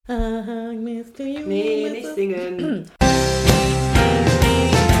singen.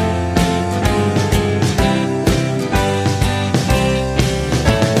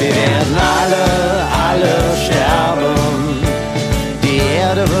 Wir werden alle sterben. Die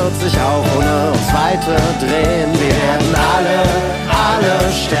Erde wird sich auch ohne uns weiter drehen. Wir werden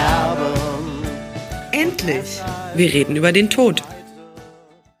alle sterben. Endlich! Wir reden über den Tod.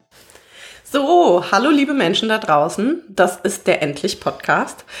 So, hallo liebe Menschen da draußen, das ist der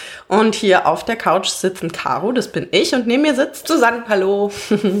Endlich-Podcast und hier auf der Couch sitzen Caro, das bin ich, und neben mir sitzt Susanne, hallo.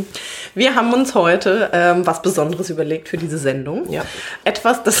 Wir haben uns heute was Besonderes überlegt für diese Sendung. Ja.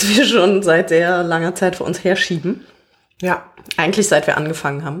 Etwas, das wir schon seit sehr langer Zeit vor uns herschieben. Ja. Eigentlich seit wir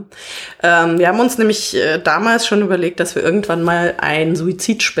angefangen haben. Wir haben uns nämlich damals schon überlegt, dass wir irgendwann mal ein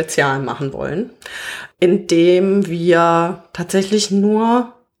Suizid-Spezial machen wollen, in dem wir tatsächlich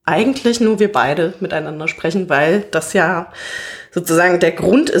eigentlich nur wir beide miteinander sprechen, weil das ja sozusagen der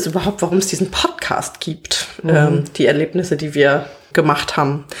Grund ist überhaupt, warum es diesen Podcast gibt. Die Erlebnisse, die wir gemacht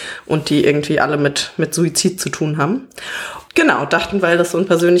haben und die irgendwie alle mit Suizid zu tun haben. Genau, dachten, weil das so ein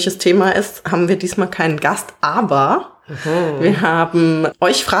persönliches Thema ist, haben wir diesmal keinen Gast, aber wir haben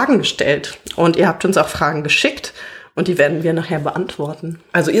euch Fragen gestellt und ihr habt uns auch Fragen geschickt. Und die werden wir nachher beantworten.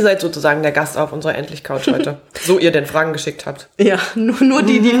 Also ihr seid sozusagen der Gast auf unserer Endlich-Couch heute. So ihr denn Fragen geschickt habt. Ja, nur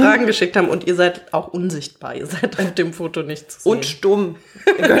die Fragen geschickt haben. Und ihr seid auch unsichtbar. Ihr seid auf dem Foto nicht zu sehen. Und stumm.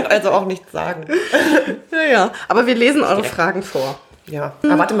 Ihr könnt also auch nichts sagen. Ja, aber wir lesen eure Fragen vor. Ja,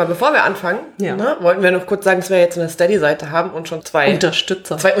 aber warte mal, bevor wir anfangen, Ja. wollten wir noch kurz sagen, dass wir jetzt eine Steady-Seite haben und schon zwei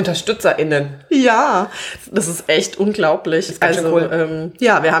UnterstützerInnen. Ja, das ist echt unglaublich. Das ist ganz schön cool.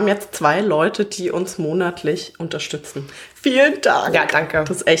 Ja, wir haben jetzt 2 Leute, die uns monatlich unterstützen. Vielen Dank. Ja, danke.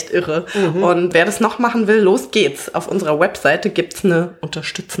 Das ist echt irre. Und wer das noch machen will, los geht's. Auf unserer Webseite gibt's eine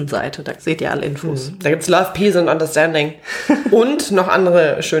Unterstützen-Seite. Da seht ihr alle Infos. Da gibt's Love, Peace and Understanding. Und noch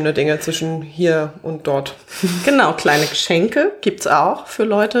andere schöne Dinge zwischen hier und dort. Genau, kleine Geschenke gibt's auch für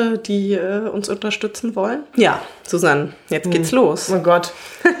Leute, die uns unterstützen wollen. Ja, Susanne, jetzt geht's los. Oh Gott.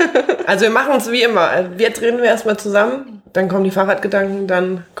 Also wir machen uns wie immer. Jetzt reden wir erstmal zusammen, dann kommen die Fahrradgedanken,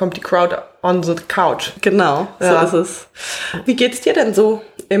 dann kommt die Crowd on the couch. Genau, Ja. so ist es. Wie geht's dir denn so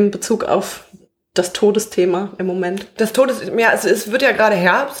in Bezug auf das Todesthema im Moment? Das es wird ja gerade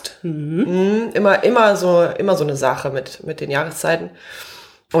Herbst. Immer so eine Sache mit den Jahreszeiten.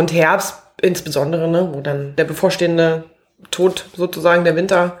 Und Herbst insbesondere, ne, wo dann der bevorstehende Tod sozusagen, der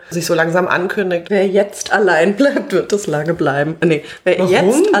Winter, sich so langsam ankündigt. Wer jetzt allein bleibt, wird es lange bleiben. Nee, wer Warum?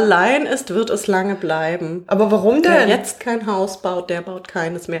 jetzt allein ist, wird es lange bleiben. Aber warum Wer denn? jetzt kein Haus baut, der baut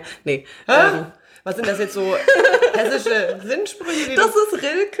keines mehr. Nee, Was sind das jetzt so hessische Sinnsprüche? das ist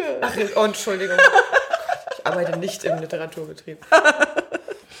Rilke. Ach, oh, Entschuldigung. Ich arbeite nicht im Literaturbetrieb.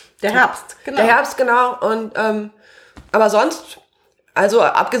 Der Herbst, genau. Der Herbst, genau. Und aber sonst, also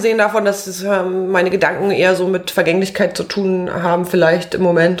abgesehen davon, dass meine Gedanken eher so mit Vergänglichkeit zu tun haben, vielleicht im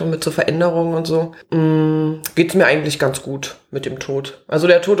Moment und mit so Veränderungen und so, geht's mir eigentlich ganz gut mit dem Tod. Also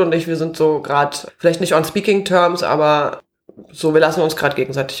der Tod und ich, wir sind so gerade, vielleicht nicht on speaking terms, aber so, wir lassen uns gerade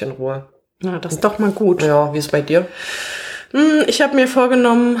gegenseitig in Ruhe. Ja, das ist doch mal gut. Ja, wie ist es bei dir? Ich habe mir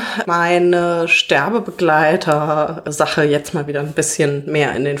vorgenommen, meine Sterbebegleiter-Sache jetzt mal wieder ein bisschen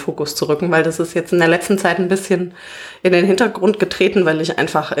mehr in den Fokus zu rücken, weil das ist jetzt in der letzten Zeit ein bisschen in den Hintergrund getreten, weil ich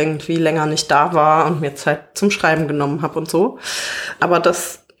einfach irgendwie länger nicht da war und mir Zeit zum Schreiben genommen habe und so. Aber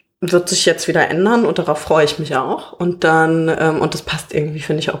das wird sich jetzt wieder ändern und darauf freue ich mich auch. Und dann, und das passt irgendwie,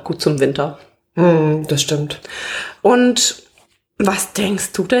 finde ich, auch gut zum Winter. Das stimmt. Und was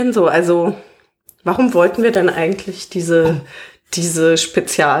denkst du denn so? Also, warum wollten wir denn eigentlich diese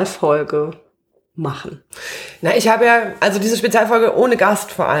Spezialfolge machen? Na, ich habe ja, also diese Spezialfolge ohne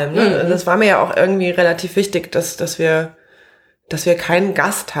Gast vor allem, ne? Das war mir ja auch irgendwie relativ wichtig, dass wir keinen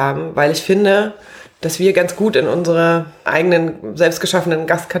Gast haben, weil ich finde, dass wir ganz gut in unsere eigenen selbstgeschaffenen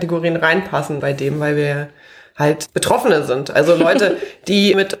Gastkategorien reinpassen bei dem, weil wir halt Betroffene sind. Also Leute,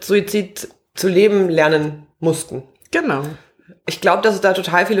 die mit Suizid zu leben lernen mussten. Genau. Ich glaube, dass es da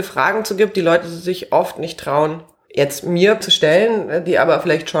total viele Fragen zu gibt, die Leute sich oft nicht trauen, jetzt mir zu stellen, die aber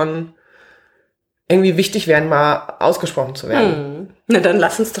vielleicht schon irgendwie wichtig wären, mal ausgesprochen zu werden. Na, dann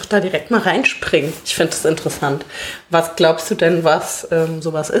lass uns doch da direkt mal reinspringen. Ich finde es interessant. Was glaubst du denn, was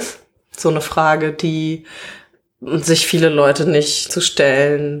sowas ist? So eine Frage, die sich viele Leute nicht zu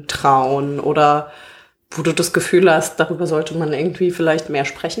stellen trauen oder wo du das Gefühl hast, darüber sollte man irgendwie vielleicht mehr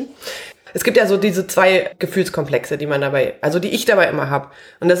sprechen? Es gibt ja so diese 2 Gefühlskomplexe, die ich dabei immer habe.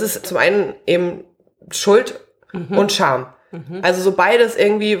 Und das ist zum einen eben Schuld und Scham. Also so beides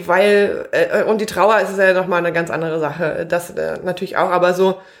irgendwie, weil, und die Trauer ist ja nochmal eine ganz andere Sache. Das natürlich auch, aber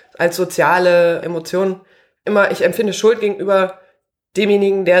so als soziale Emotion immer, ich empfinde Schuld gegenüber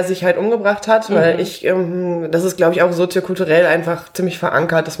demjenigen, der sich halt umgebracht hat, weil das ist, glaube ich, auch soziokulturell einfach ziemlich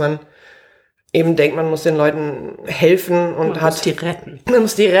verankert, dass man eben denkt, man muss den Leuten helfen und man muss die retten. Man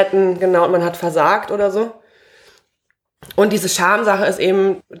muss die retten, genau, und man hat versagt oder so. Und diese Schamsache ist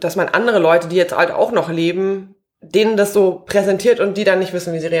eben, dass man andere Leute, die jetzt halt auch noch leben, denen das so präsentiert und die dann nicht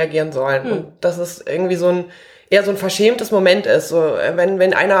wissen, wie sie reagieren sollen. Und das ist irgendwie eher so ein verschämtes Moment ist. So,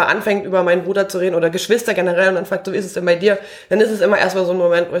 wenn einer anfängt, über meinen Bruder zu reden oder Geschwister generell und dann fragt, so, wie ist es denn bei dir? Dann ist es immer erstmal so ein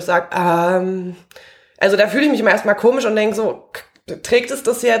Moment, wo ich sage, also da fühle ich mich immer erstmal komisch und denke so, trägt es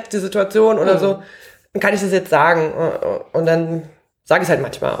das jetzt, die Situation oder so? Dann kann ich das jetzt sagen. Und dann sage ich es halt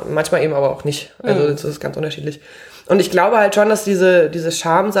manchmal eben aber auch nicht. Also das ist ganz unterschiedlich. Und ich glaube halt schon, dass diese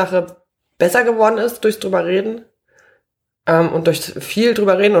Schamsache besser geworden ist durchs drüber reden. Und durch viel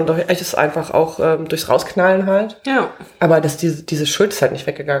drüber reden und durch echtes einfach auch durchs Rausknallen halt. Ja. Aber diese Schuld ist halt nicht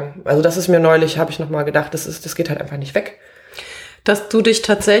weggegangen. Also das ist mir neulich, habe ich nochmal gedacht, das geht halt einfach nicht weg. Dass du dich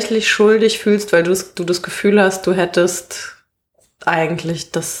tatsächlich schuldig fühlst, weil du das Gefühl hast, du hättest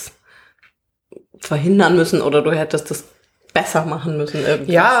eigentlich das verhindern müssen oder du hättest das besser machen müssen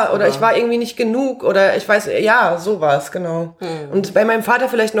irgendwie. Ja, oder ich war irgendwie nicht genug oder ich weiß, ja, sowas, genau. Und bei meinem Vater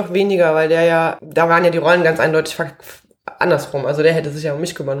vielleicht noch weniger, weil da waren ja die Rollen ganz eindeutig andersrum. Also der hätte sich ja um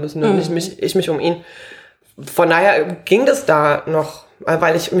mich kümmern müssen und nicht ich mich um ihn. Von daher ging das da noch,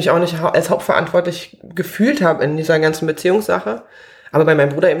 weil ich mich auch nicht als hauptverantwortlich gefühlt habe in dieser ganzen Beziehungssache. Aber bei meinem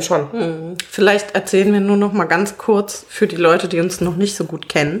Bruder eben schon. Vielleicht erzählen wir nur noch mal ganz kurz für die Leute, die uns noch nicht so gut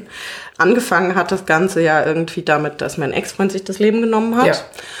kennen. Angefangen hat das Ganze ja irgendwie damit, dass mein Ex-Freund sich das Leben genommen hat. Ja.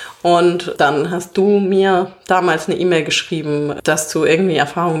 Und dann hast du mir damals eine E-Mail geschrieben, dass du irgendwie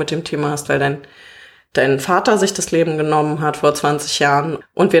Erfahrung mit dem Thema hast, weil dein Vater sich das Leben genommen hat vor 20 Jahren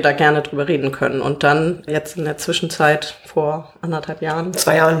und wir da gerne drüber reden können. Und dann jetzt in der Zwischenzeit vor 1,5 Jahren.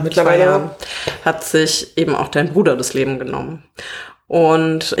 2 Jahren mittlerweile. Hat sich eben auch dein Bruder das Leben genommen.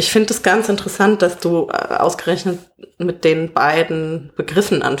 Und ich finde es ganz interessant, dass du ausgerechnet mit den beiden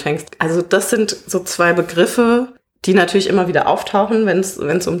Begriffen anfängst. Also das sind so 2 Begriffe, die natürlich immer wieder auftauchen, wenn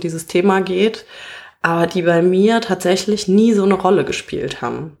es um dieses Thema geht, aber die bei mir tatsächlich nie so eine Rolle gespielt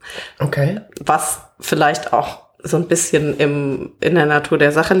haben. Okay. Was vielleicht auch so ein bisschen in der Natur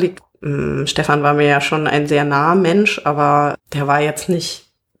der Sache liegt. Stefan war mir ja schon ein sehr naher Mensch, aber der war jetzt nicht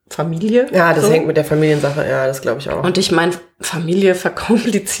Familie. Ja, das hängt mit der Familiensache, ja, das glaube ich auch. Und ich meine, Familie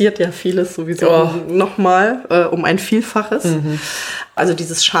verkompliziert ja vieles sowieso nochmal um ein Vielfaches. Also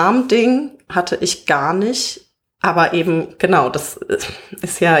dieses Schamding hatte ich gar nicht. Aber eben, genau, das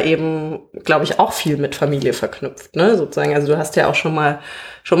ist ja eben, glaube ich, auch viel mit Familie verknüpft, ne, sozusagen. Also du hast ja auch schon mal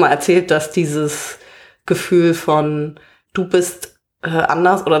erzählt, dass dieses Gefühl von du bist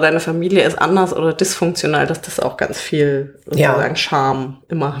anders oder deine Familie ist anders oder dysfunktional, dass das auch ganz viel sozusagen Scham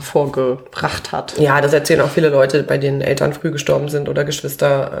immer hervorgebracht hat. Ja, das erzählen auch viele Leute, bei denen Eltern früh gestorben sind oder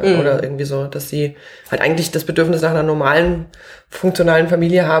Geschwister oder irgendwie so, dass sie halt eigentlich das Bedürfnis nach einer normalen, funktionalen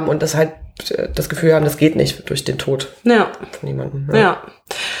Familie haben und das halt das Gefühl haben, das geht nicht durch den Tod von jemandem. Ja.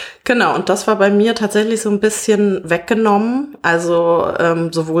 Genau, und das war bei mir tatsächlich so ein bisschen weggenommen. Also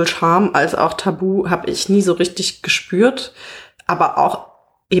sowohl Scham als auch Tabu habe ich nie so richtig gespürt. Aber auch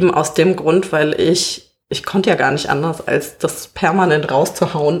eben aus dem Grund, weil ich konnte ja gar nicht anders, als das permanent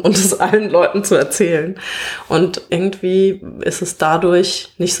rauszuhauen und es allen Leuten zu erzählen. Und irgendwie ist es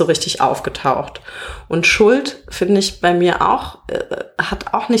dadurch nicht so richtig aufgetaucht. Und Schuld, finde ich, bei mir auch,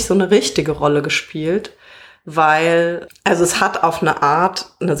 hat auch nicht so eine richtige Rolle gespielt. Weil, also es hat auf eine Art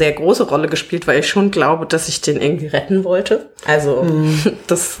eine sehr große Rolle gespielt, weil ich schon glaube, dass ich den irgendwie retten wollte. Also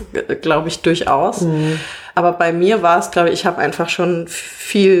das glaube ich durchaus. Aber bei mir war es, glaube ich habe einfach schon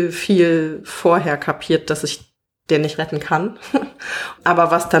viel, viel vorher kapiert, dass ich den nicht retten kann.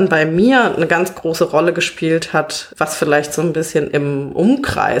 Aber was dann bei mir eine ganz große Rolle gespielt hat, was vielleicht so ein bisschen im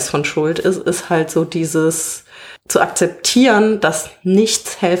Umkreis von Schuld ist halt so dieses zu akzeptieren, dass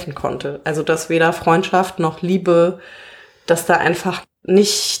nichts helfen konnte. Also, dass weder Freundschaft noch Liebe, dass da einfach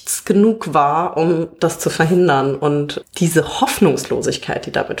nichts genug war, um das zu verhindern. Und diese Hoffnungslosigkeit,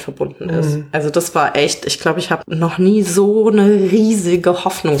 die damit verbunden ist. Also, das war echt, ich glaube, ich habe noch nie so eine riesige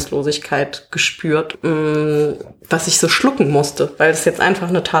Hoffnungslosigkeit gespürt, was ich so schlucken musste, weil es jetzt einfach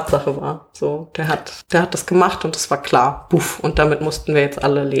eine Tatsache war. So, der hat das gemacht und es war klar. Buff. Und damit mussten wir jetzt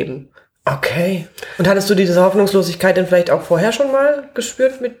alle leben. Okay. Und hattest du diese Hoffnungslosigkeit denn vielleicht auch vorher schon mal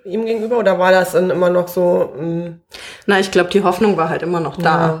gespürt mit ihm gegenüber? Oder war das dann immer noch so? Na, ich glaube, die Hoffnung war halt immer noch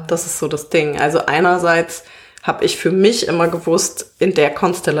da. Ja. Das ist so das Ding. Also einerseits habe ich für mich immer gewusst, in der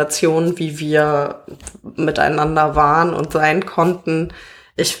Konstellation, wie wir miteinander waren und sein konnten,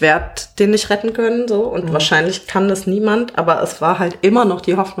 ich werde den nicht retten können. So. Und wahrscheinlich kann das niemand. Aber es war halt immer noch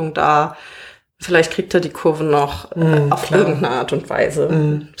die Hoffnung da, vielleicht kriegt er die Kurve noch auf irgendeine Art und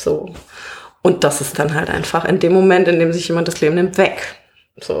Weise. So. Und das ist dann halt einfach in dem Moment, in dem sich jemand das Leben nimmt, weg.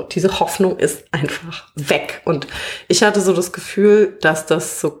 So, diese Hoffnung ist einfach weg. Und ich hatte so das Gefühl, dass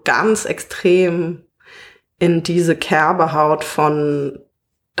das so ganz extrem in diese Kerbe haut von,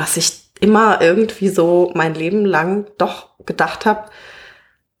 dass ich immer irgendwie so mein Leben lang doch gedacht habe,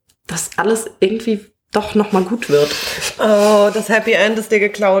 dass alles irgendwie doch noch mal gut wird. Oh, das Happy End ist dir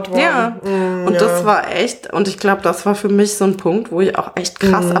geklaut worden. Ja, und das war echt, und ich glaube, das war für mich so ein Punkt, wo ich auch echt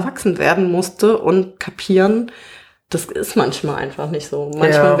krass erwachsen werden musste und kapieren, das ist manchmal einfach nicht so.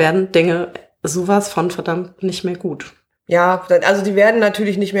 Manchmal werden Dinge sowas von verdammt nicht mehr gut. Ja, also die werden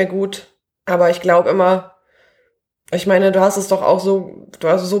natürlich nicht mehr gut, aber ich glaube immer, ich meine, du hast es doch auch so, du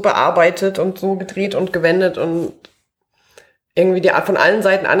hast es so bearbeitet und so gedreht und gewendet und irgendwie dir von allen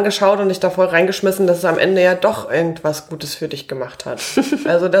Seiten angeschaut und dich da voll reingeschmissen, dass es am Ende ja doch irgendwas Gutes für dich gemacht hat.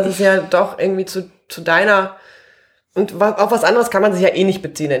 Also das ist ja doch irgendwie zu deiner, und auf was anderes kann man sich ja eh nicht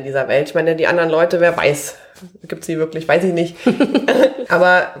beziehen in dieser Welt. Ich meine, die anderen Leute, wer weiß, gibt's sie wirklich, weiß ich nicht.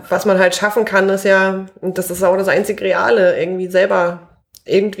 Aber was man halt schaffen kann, ist ja, und das ist auch das einzig Reale, irgendwie selber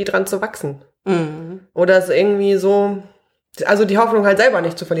irgendwie dran zu wachsen. Oder es irgendwie so, also die Hoffnung halt selber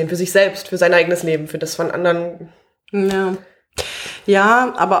nicht zu verlieren, für sich selbst, für sein eigenes Leben, für das von anderen.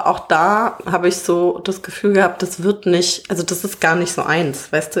 Ja, aber auch da habe ich so das Gefühl gehabt, das wird nicht, also das ist gar nicht so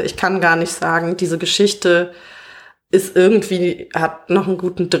eins, weißt du, ich kann gar nicht sagen, diese Geschichte ist irgendwie, hat noch einen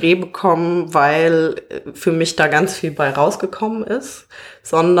guten Dreh bekommen, weil für mich da ganz viel bei rausgekommen ist,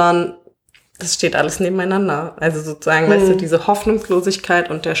 sondern das steht alles nebeneinander. Also sozusagen, weißt du, diese Hoffnungslosigkeit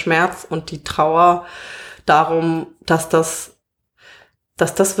und der Schmerz und die Trauer darum, dass das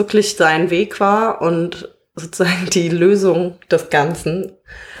wirklich sein Weg war und sozusagen die Lösung des Ganzen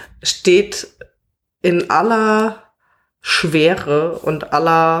steht in aller Schwere und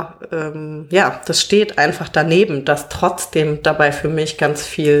aller, das steht einfach daneben, dass trotzdem dabei für mich ganz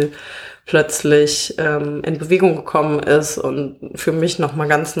viel plötzlich in Bewegung gekommen ist und für mich nochmal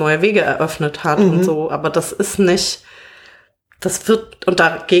ganz neue Wege eröffnet hat und so. Aber das ist nicht, das wird, und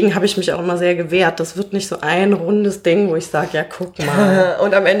dagegen habe ich mich auch immer sehr gewehrt, das wird nicht so ein rundes Ding, wo ich sage, ja, guck mal.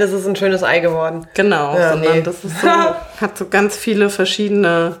 Und am Ende ist es ein schönes Ei geworden. Genau, ja, sondern das ist so, hat so ganz viele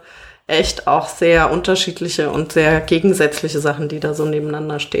verschiedene, echt auch sehr unterschiedliche und sehr gegensätzliche Sachen, die da so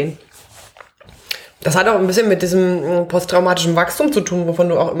nebeneinander stehen. Das hat auch ein bisschen mit diesem posttraumatischen Wachstum zu tun, wovon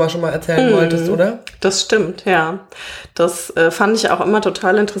du auch immer schon mal erzählen wolltest, oder? Das stimmt, ja. Das fand ich auch immer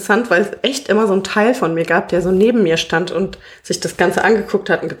total interessant, weil es echt immer so ein Teil von mir gab, der so neben mir stand und sich das Ganze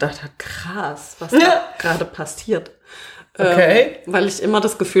angeguckt hat und gedacht hat, krass, was da gerade passiert. Okay. Weil ich immer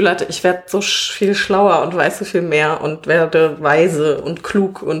das Gefühl hatte, ich werde so viel schlauer und weiß so viel mehr und werde weise und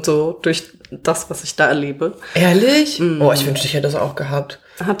klug und so durch das, was ich da erlebe. Ehrlich? Oh, ich wünschte, ich hätte das auch gehabt.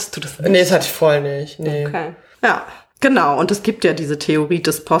 Hattest du das nicht? Nee, das hatte ich voll nicht. Nee. Okay. Ja, genau. Und es gibt ja diese Theorie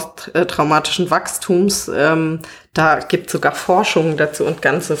des posttraumatischen Wachstums. Da gibt es sogar Forschungen dazu und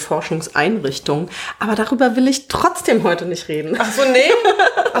ganze Forschungseinrichtungen. Aber darüber will ich trotzdem heute nicht reden. Ach so, nee?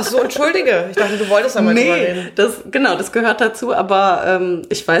 Ach so, entschuldige. Ich dachte, du wolltest da mal drüber reden. Das gehört dazu. Aber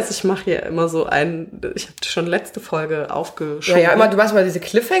ich weiß, ich mache hier immer so ich habe schon letzte Folge aufgeschoben. Ja, immer, du machst mal diese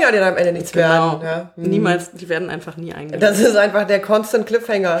Cliffhanger, die dann am Ende nichts werden. Ja. Niemals, die werden einfach nie eingegangen. Das ist einfach der Constant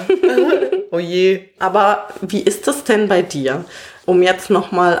Cliffhanger. Oh je. Aber wie ist das denn bei dir? Um jetzt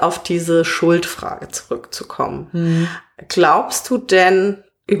nochmal auf diese Schuldfrage zurückzukommen. Glaubst du denn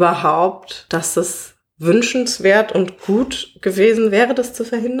überhaupt, dass es wünschenswert und gut gewesen wäre, das zu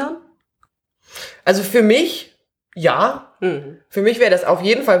verhindern? Also für mich, ja. Für mich wäre das auf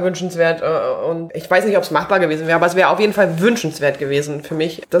jeden Fall wünschenswert. Und ich weiß nicht, ob es machbar gewesen wäre, aber es wäre auf jeden Fall wünschenswert gewesen für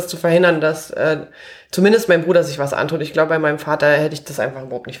mich, das zu verhindern, dass zumindest mein Bruder sich was antut. Ich glaube, bei meinem Vater hätte ich das einfach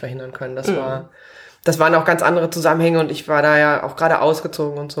überhaupt nicht verhindern können. Das waren auch ganz andere Zusammenhänge und ich war da ja auch gerade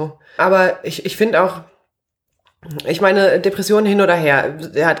ausgezogen und so. Aber ich finde auch, ich meine, Depressionen hin oder her.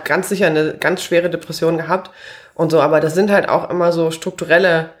 Er hat ganz sicher eine ganz schwere Depression gehabt und so, aber das sind halt auch immer so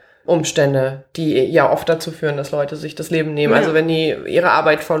strukturelle Umstände, die ja oft dazu führen, dass Leute sich das Leben nehmen. Ja. Also wenn die ihre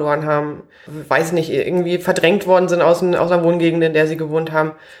Arbeit verloren haben, weiß nicht, irgendwie verdrängt worden sind aus einer Wohngegend, in der sie gewohnt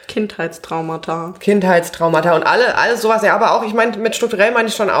haben. Kindheitstraumata und alles sowas. Ja, aber auch, ich meine, mit strukturell meine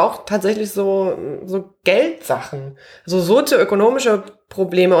ich schon auch tatsächlich so Geldsachen, so sozioökonomische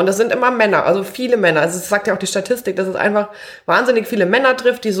Probleme. Und das sind immer Männer, also viele Männer. Also das sagt ja auch die Statistik, dass es einfach wahnsinnig viele Männer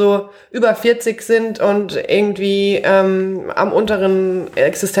trifft, die so über 40 sind und irgendwie am unteren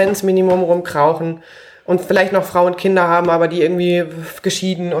Existenzminimum rumkrauchen und vielleicht noch Frauen und Kinder haben, aber die irgendwie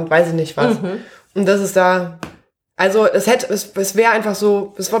geschieden und weiß ich nicht was. Und das ist da, also es wäre einfach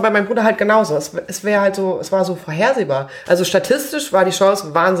so, es war bei meinem Bruder halt genauso. Es wäre halt so, es war so vorhersehbar. Also statistisch war die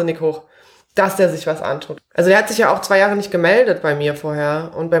Chance wahnsinnig hoch, dass der sich was antut. Also der hat sich ja auch 2 Jahre nicht gemeldet bei mir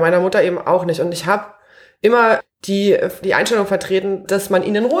vorher und bei meiner Mutter eben auch nicht. Und ich habe immer die Einstellung vertreten, dass man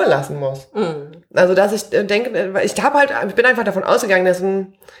ihn in Ruhe lassen muss. Also dass ich denke, ich bin einfach davon ausgegangen, dass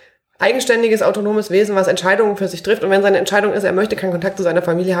ein eigenständiges, autonomes Wesen, was Entscheidungen für sich trifft. Und wenn seine Entscheidung ist, er möchte keinen Kontakt zu seiner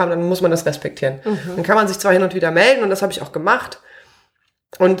Familie haben, dann muss man das respektieren. Dann kann man sich zwar hin und wieder melden, und das habe ich auch gemacht,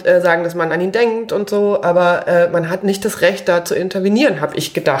 und sagen, dass man an ihn denkt und so, aber man hat nicht das Recht, da zu intervenieren, habe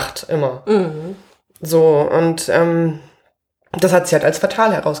ich gedacht, immer. So, und das hat sich halt als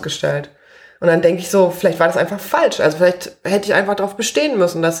fatal herausgestellt. Und dann denke ich so, vielleicht war das einfach falsch. Also vielleicht hätte ich einfach darauf bestehen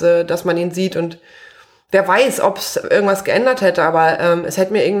müssen, dass man ihn sieht, und wer weiß, ob es irgendwas geändert hätte, aber es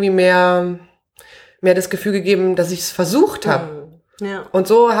hätte mir irgendwie mehr das Gefühl gegeben, dass ich es versucht habe. Ja. Und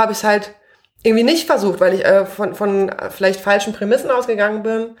so habe ich es halt irgendwie nicht versucht, weil ich von vielleicht falschen Prämissen ausgegangen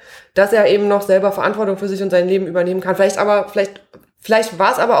bin, dass er eben noch selber Verantwortung für sich und sein Leben übernehmen kann. Vielleicht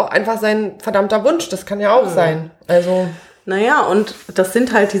war es aber auch einfach sein verdammter Wunsch. Das kann ja auch sein. Also Naja, und das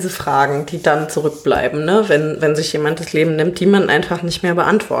sind halt diese Fragen, die dann zurückbleiben, ne? Wenn sich jemand das Leben nimmt, die man einfach nicht mehr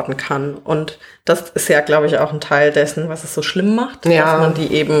beantworten kann. Und das ist ja, glaube ich, auch ein Teil dessen, was es so schlimm macht, dass man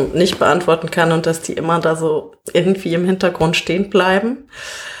die eben nicht beantworten kann und dass die immer da so irgendwie im Hintergrund stehen bleiben.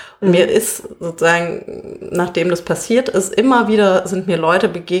 Und mir ist sozusagen, nachdem das passiert ist, immer wieder sind mir Leute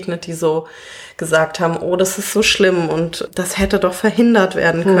begegnet, die so gesagt haben, oh, das ist so schlimm und das hätte doch verhindert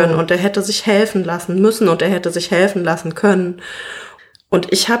werden können und er hätte sich helfen lassen müssen und er hätte sich helfen lassen können.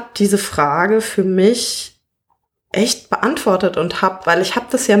 Und ich habe diese Frage für mich echt beantwortet und weil ich habe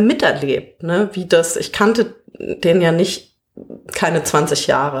das ja miterlebt, ne, ich kannte den ja nicht keine 20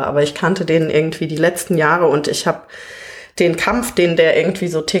 Jahre, aber ich kannte den irgendwie die letzten Jahre, und ich habe den Kampf, den der irgendwie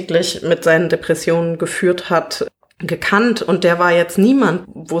so täglich mit seinen Depressionen geführt hat, gekannt, und der war jetzt niemand,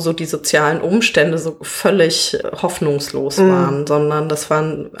 wo so die sozialen Umstände so völlig hoffnungslos waren, sondern das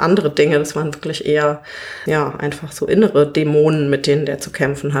waren andere Dinge, das waren wirklich eher, ja, einfach so innere Dämonen, mit denen der zu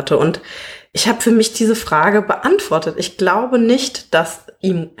kämpfen hatte. Und ich habe für mich diese Frage beantwortet. Ich glaube nicht, dass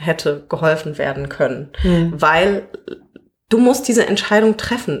ihm hätte geholfen werden können, weil du musst diese Entscheidung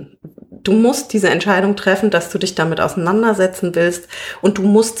treffen. Du musst diese Entscheidung treffen, dass du dich damit auseinandersetzen willst, und du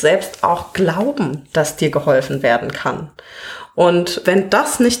musst selbst auch glauben, dass dir geholfen werden kann. Und wenn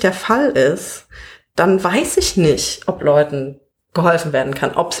das nicht der Fall ist, dann weiß ich nicht, ob Leuten geholfen werden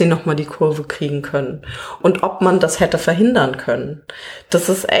kann, ob sie nochmal die Kurve kriegen können und ob man das hätte verhindern können. Das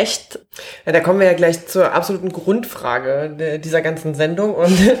ist echt... Ja, da kommen wir ja gleich zur absoluten Grundfrage dieser ganzen Sendung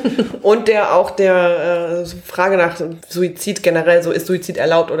und der Frage nach Suizid generell, so ist Suizid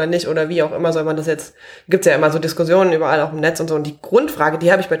erlaubt oder nicht oder wie auch immer soll man das jetzt... Gibt's ja immer so Diskussionen überall auch im Netz und so, und die Grundfrage,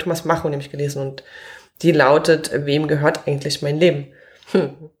 die habe ich bei Thomas Macho nämlich gelesen, und die lautet, wem gehört eigentlich mein Leben?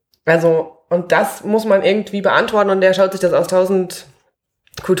 Also, und das muss man irgendwie beantworten, und der schaut sich das aus 1000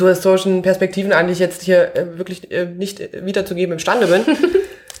 kulturhistorischen Perspektiven an, die ich jetzt hier wirklich nicht wiederzugeben imstande bin.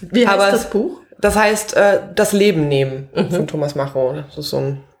 Wie heißt das Buch? Das heißt, Das Leben nehmen von Thomas Macho. Das ist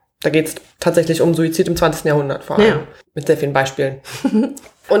da geht es tatsächlich um Suizid im 20. Jahrhundert vor allem, mit sehr vielen Beispielen.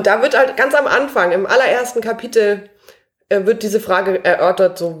 Und da wird halt ganz am Anfang, im allerersten Kapitel, wird diese Frage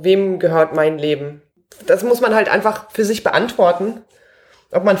erörtert, so, wem gehört mein Leben? Das muss man halt einfach für sich beantworten,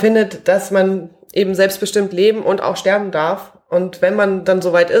 ob man findet, dass man eben selbstbestimmt leben und auch sterben darf. Und wenn man dann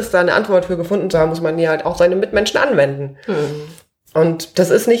soweit ist, da eine Antwort für gefunden zu haben, muss man die halt auch seine Mitmenschen anwenden. Und das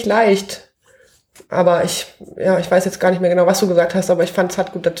ist nicht leicht. Aber ich weiß jetzt gar nicht mehr genau, was du gesagt hast, aber ich fand, es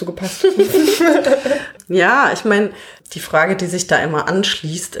hat gut dazu gepasst. Ja, ich meine, die Frage, die sich da immer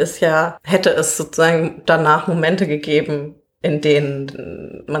anschließt, ist ja, hätte es sozusagen danach Momente gegeben, in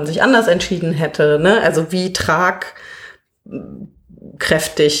denen man sich anders entschieden hätte, ne? Also wie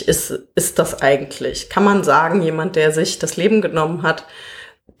tragkräftig ist das eigentlich? Kann man sagen, jemand, der sich das Leben genommen hat,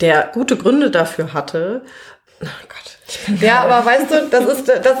 der gute Gründe dafür hatte? Oh Gott. Ja, aber weißt du, das ist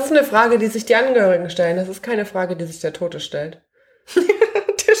eine Frage, die sich die Angehörigen stellen. Das ist keine Frage, die sich der Tote stellt.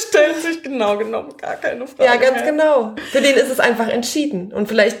 Der stellt sich genau genommen gar keine Frage. Ja, ganz genau. Für den ist es einfach entschieden. Und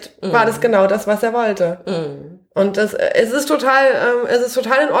vielleicht war das genau das, was er wollte. Und es ist total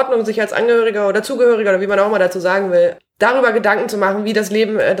in Ordnung, sich als Angehöriger oder Zugehöriger oder wie man auch mal dazu sagen will, darüber Gedanken zu machen, wie das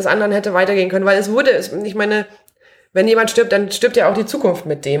Leben des anderen hätte weitergehen können. Weil ich meine, wenn jemand stirbt, dann stirbt ja auch die Zukunft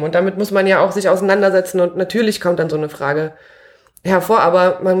mit dem. Und damit muss man ja auch sich auseinandersetzen. Und natürlich kommt dann so eine Frage hervor.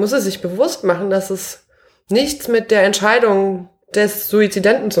 Aber man muss es sich bewusst machen, dass es nichts mit der Entscheidung des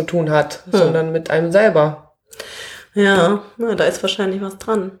Suizidenten zu tun hat, sondern mit einem selber. Ja, da ist wahrscheinlich was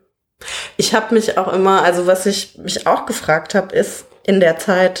dran. Ich habe mich auch immer, also was ich mich auch gefragt habe, ist in der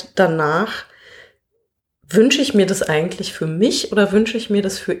Zeit danach, wünsche ich mir das eigentlich für mich oder wünsche ich mir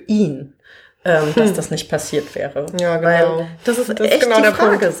das für ihn? dass das nicht passiert wäre. Ja, genau. Weil das ist echt genau die der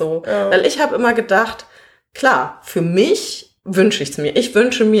Frage Punkt. so. Ja. Weil ich habe immer gedacht, klar, für mich wünsche ich es mir. Ich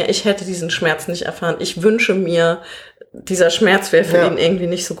wünsche mir, ich hätte diesen Schmerz nicht erfahren. Ich wünsche mir, dieser Schmerz wäre für ihn irgendwie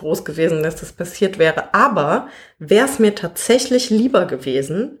nicht so groß gewesen, dass das passiert wäre. Aber wäre es mir tatsächlich lieber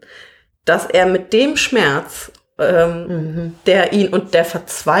gewesen, dass er mit dem Schmerz, der ihn und der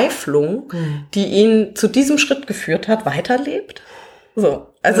Verzweiflung, die ihn zu diesem Schritt geführt hat, weiterlebt?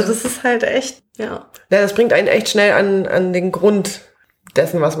 So, also das ist halt echt, ja. Ja, das bringt einen echt schnell an den Grund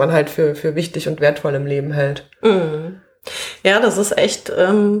dessen, was man halt für wichtig und wertvoll im Leben hält. Ja, das ist echt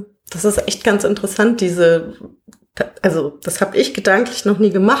ganz interessant, also das habe ich gedanklich noch nie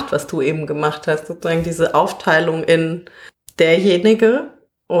gemacht, was du eben gemacht hast, sozusagen diese Aufteilung in derjenige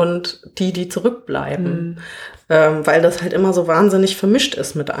und die zurückbleiben, weil das halt immer so wahnsinnig vermischt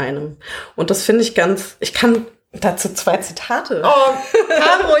ist mit einem. Und das finde ich ich kann dazu 2 Zitate. Oh,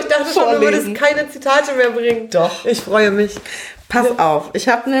 Caro, ich dachte schon, du würdest vorlesen. keine Zitate mehr bringen. Doch. Ich freue mich. Pass auf, ich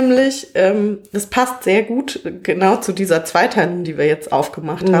habe nämlich, das passt sehr gut genau zu dieser Zweiteilung, die wir jetzt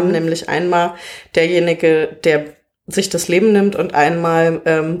aufgemacht haben, nämlich einmal derjenige, der sich das Leben nimmt und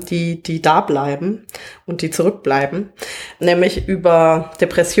einmal die da bleiben und die zurückbleiben, nämlich über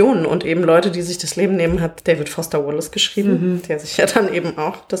Depressionen und eben Leute, die sich das Leben nehmen, hat David Foster Wallace geschrieben, der sich ja dann eben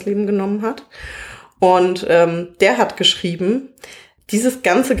auch das Leben genommen hat. Und der hat geschrieben, dieses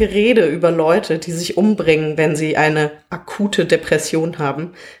ganze Gerede über Leute, die sich umbringen, wenn sie eine akute Depression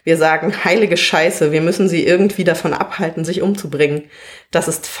haben. Wir sagen, heilige Scheiße, wir müssen sie irgendwie davon abhalten, sich umzubringen. Das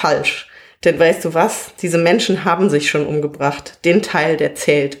ist falsch. Denn weißt du was? Diese Menschen haben sich schon umgebracht. Den Teil, der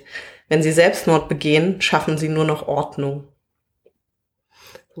zählt. Wenn sie Selbstmord begehen, schaffen sie nur noch Ordnung.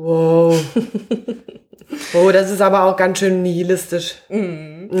 Wow. Oh, das ist aber auch ganz schön nihilistisch.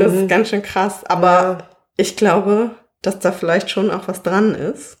 Das ist ganz schön krass. Aber ich glaube, dass da vielleicht schon auch was dran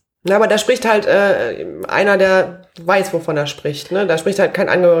ist. Na, aber da spricht halt einer, der weiß, wovon er spricht. Ne? Da spricht halt kein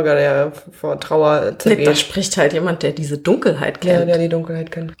Angehöriger, der vor Trauer zergeht. Da spricht halt jemand, der diese Dunkelheit kennt. Ja, der die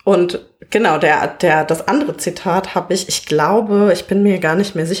Dunkelheit kennt. Und genau, das andere Zitat habe ich glaube, ich bin mir gar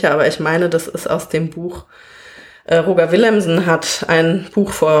nicht mehr sicher, aber ich meine, das ist aus dem Buch. Roger Willemsen hat ein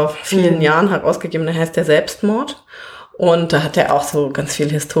Buch vor vielen Jahren herausgegeben, der heißt Der Selbstmord. Und da hat er auch so ganz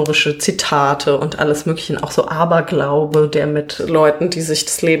viele historische Zitate und alles Mögliche, auch so Aberglaube, der mit Leuten, die sich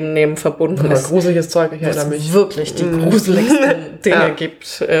das Leben nehmen, verbunden ist. Gruseliges Zeug, ich erinnere mich. Es wirklich die gruseligsten Dinge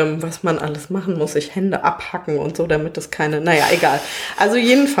gibt, was man alles machen muss, sich Hände abhacken und so, damit es naja, egal. Also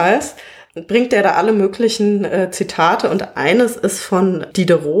jedenfalls bringt er da alle möglichen Zitate und eines ist von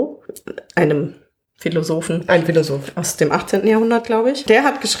Diderot, einem Philosophen. Ein Philosoph. Aus dem 18. Jahrhundert, glaube ich. Der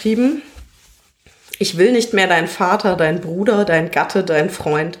hat geschrieben, ich will nicht mehr dein Vater, dein Bruder, dein Gatte, dein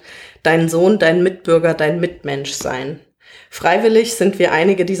Freund, dein Sohn, dein Mitbürger, dein Mitmensch sein. Freiwillig sind wir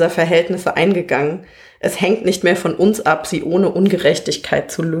einige dieser Verhältnisse eingegangen. Es hängt nicht mehr von uns ab, sie ohne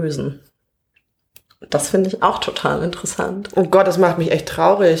Ungerechtigkeit zu lösen. Das finde ich auch total interessant. Oh Gott, das macht mich echt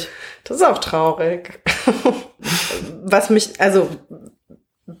traurig. Das ist auch traurig. Was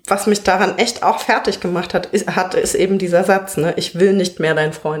mich daran echt auch fertig gemacht hat, ist eben dieser Satz, ne? Ich will nicht mehr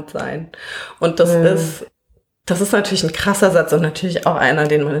dein Freund sein. Und das ist natürlich ein krasser Satz und natürlich auch einer,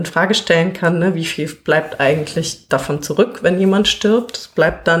 den man in Frage stellen kann, ne? Wie viel bleibt eigentlich davon zurück, wenn jemand stirbt? Es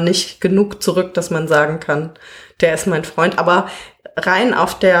bleibt da nicht genug zurück, dass man sagen kann, der ist mein Freund. Aber rein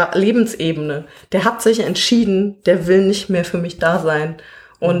auf der Lebensebene, der hat sich entschieden, der will nicht mehr für mich da sein.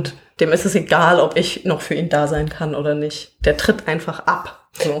 Und dem ist es egal, ob ich noch für ihn da sein kann oder nicht. Der tritt einfach ab.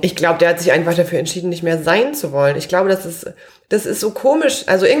 So. Ich glaube, der hat sich einfach dafür entschieden, nicht mehr sein zu wollen. Ich glaube, das ist so komisch.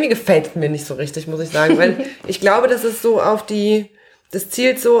 Also irgendwie gefällt es mir nicht so richtig, muss ich sagen. Weil ich glaube, das ist so das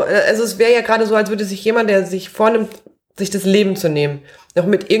zielt so, also es wäre ja gerade so, als würde sich jemand, der sich vornimmt, sich das Leben zu nehmen, noch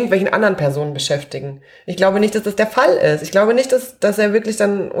mit irgendwelchen anderen Personen beschäftigen. Ich glaube nicht, dass das der Fall ist. Ich glaube nicht, dass er wirklich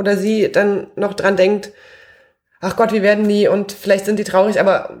dann oder sie dann noch dran denkt, ach Gott, wie werden die und vielleicht sind die traurig,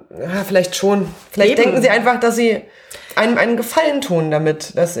 aber ja, vielleicht schon. Vielleicht Eben. denken sie einfach, dass sie einem einen Gefallen tun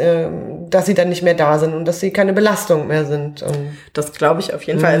damit, dass sie dann nicht mehr da sind und dass sie keine Belastung mehr sind. Und das glaube ich auf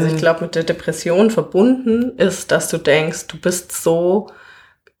jeden Fall. Also ich glaube, mit der Depression verbunden ist, dass du denkst, du bist so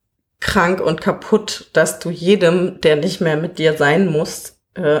krank und kaputt, dass du jedem, der nicht mehr mit dir sein muss,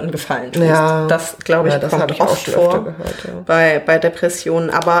 einen Gefallen tust. Ja. Das, glaube ich, das kommt habe ich auch oft schon vor öfter gehört, ja. bei Depressionen.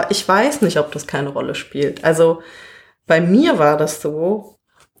 Aber ich weiß nicht, ob das keine Rolle spielt. Also bei mir war das so,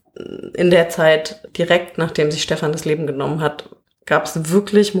 in der Zeit, direkt nachdem sich Stefan das Leben genommen hat, gab es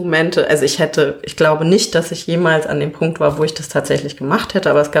wirklich Momente, also ich glaube nicht, dass ich jemals an dem Punkt war, wo ich das tatsächlich gemacht hätte,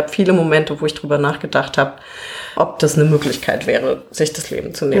 aber es gab viele Momente, wo ich drüber nachgedacht habe, ob das eine Möglichkeit wäre, sich das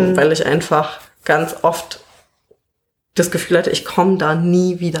Leben zu nehmen, weil ich einfach ganz oft das Gefühl hatte, ich komme da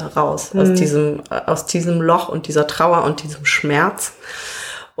nie wieder raus aus diesem Loch und dieser Trauer und diesem Schmerz.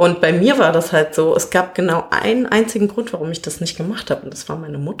 Und bei mir war das halt so, es gab genau einen einzigen Grund, warum ich das nicht gemacht habe, und das war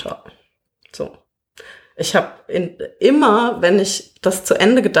meine Mutter. So. Ich habe immer, wenn ich das zu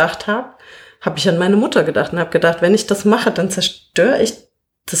Ende gedacht habe ich an meine Mutter gedacht und habe gedacht, wenn ich das mache, dann zerstöre ich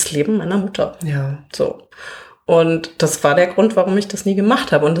das Leben meiner Mutter. Ja. So. Und das war der Grund, warum ich das nie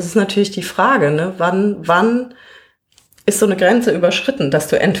gemacht habe. Und das ist natürlich die Frage, ne, wann ist so eine Grenze überschritten, dass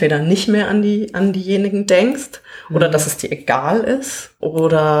du entweder nicht mehr an diejenigen denkst oder dass es dir egal ist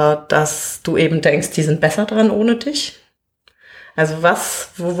oder dass du eben denkst, die sind besser dran ohne dich. Also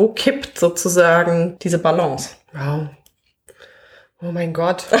wo kippt sozusagen diese Balance? Wow. Oh mein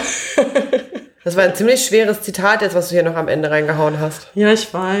Gott. Das war ein ziemlich schweres Zitat jetzt, was du hier noch am Ende reingehauen hast. Ja,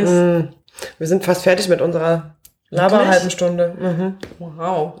 ich weiß. Wir sind fast fertig mit unserer halben Stunde.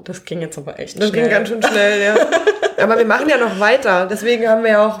 Wow, das ging jetzt aber echt schnell. Das ging ganz schön schnell, ja. Aber wir machen ja noch weiter. Deswegen haben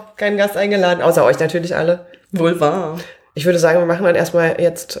wir ja auch keinen Gast eingeladen. Außer euch natürlich alle. Wohl wahr. Ich würde sagen, wir machen dann erstmal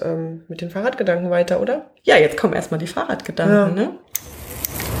jetzt mit den Fahrradgedanken weiter, oder? Ja, jetzt kommen erstmal die Fahrradgedanken, ne?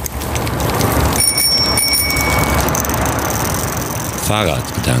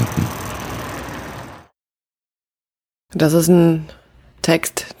 Fahrradgedanken. Das ist ein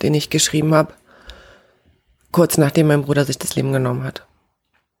Text, den ich geschrieben habe, kurz nachdem mein Bruder sich das Leben genommen hat.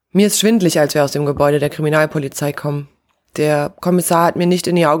 Mir ist schwindelig, als wir aus dem Gebäude der Kriminalpolizei kommen. Der Kommissar hat mir nicht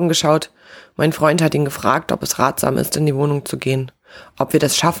in die Augen geschaut. Mein Freund hat ihn gefragt, ob es ratsam ist, in die Wohnung zu gehen. Ob wir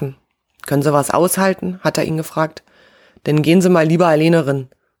das schaffen. Können Sie was aushalten? Hat er ihn gefragt. Dann gehen Sie mal lieber alleine rein,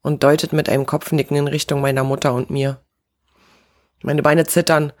 und deutet mit einem Kopfnicken in Richtung meiner Mutter und mir. Meine Beine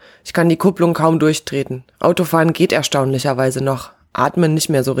zittern. Ich kann die Kupplung kaum durchtreten. Autofahren geht erstaunlicherweise noch. Atmen nicht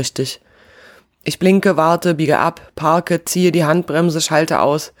mehr so richtig. Ich blinke, warte, biege ab, parke, ziehe die Handbremse, schalte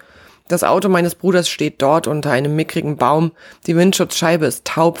aus. Das Auto meines Bruders steht dort unter einem mickrigen Baum. Die Windschutzscheibe ist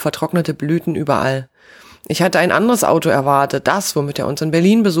taub, vertrocknete Blüten überall. Ich hatte ein anderes Auto erwartet, das, womit er uns in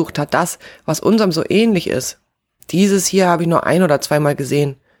Berlin besucht hat, das, was unserem so ähnlich ist. Dieses hier habe ich nur 1- oder zweimal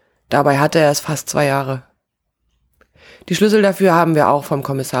gesehen. Dabei hatte er es fast 2 Jahre. Die Schlüssel dafür haben wir auch vom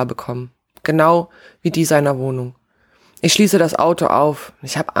Kommissar bekommen. Genau wie die seiner Wohnung. Ich schließe das Auto auf.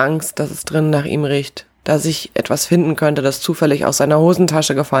 Ich habe Angst, dass es drinnen nach ihm riecht, dass ich etwas finden könnte, das zufällig aus seiner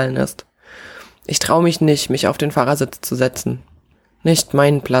Hosentasche gefallen ist. Ich traue mich nicht, mich auf den Fahrersitz zu setzen. Nicht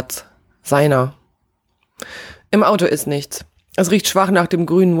mein Platz, seiner. Im Auto ist nichts. Es riecht schwach nach dem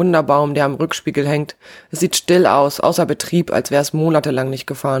grünen Wunderbaum, der am Rückspiegel hängt. Es sieht still aus, außer Betrieb, als wäre es monatelang nicht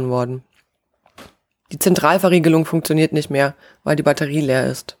gefahren worden. Die Zentralverriegelung funktioniert nicht mehr, weil die Batterie leer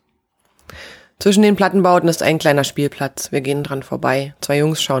ist. Zwischen den Plattenbauten ist ein kleiner Spielplatz. Wir gehen dran vorbei. 2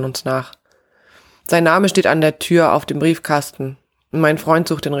 Jungs schauen uns nach. Sein Name steht an der Tür auf dem Briefkasten. Mein Freund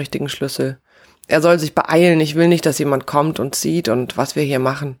sucht den richtigen Schlüssel. Er soll sich beeilen. Ich will nicht, dass jemand kommt und sieht und was wir hier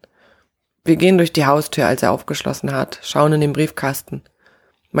machen. Wir gehen durch die Haustür, als er aufgeschlossen hat, schauen in den Briefkasten.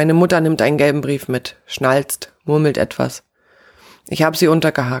 Meine Mutter nimmt einen gelben Brief mit, schnalzt, murmelt etwas. Ich habe sie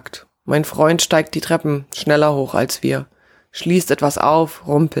untergehakt. Mein Freund steigt die Treppen schneller hoch als wir, schließt etwas auf,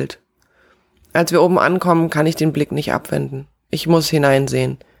 rumpelt. Als wir oben ankommen, kann ich den Blick nicht abwenden. Ich muss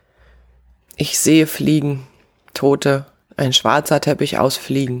hineinsehen. Ich sehe Fliegen, Tote, ein schwarzer Teppich aus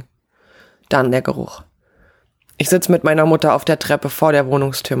Fliegen. Dann der Geruch. Ich sitze mit meiner Mutter auf der Treppe vor der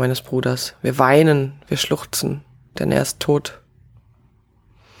Wohnungstür meines Bruders. Wir weinen, wir schluchzen, denn er ist tot.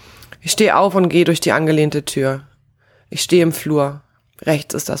 Ich stehe auf und gehe durch die angelehnte Tür. Ich stehe im Flur.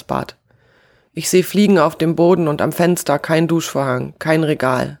 Rechts ist das Bad. Ich sehe Fliegen auf dem Boden und am Fenster, kein Duschvorhang, kein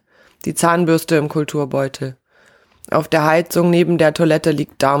Regal. Die Zahnbürste im Kulturbeutel. Auf der Heizung neben der Toilette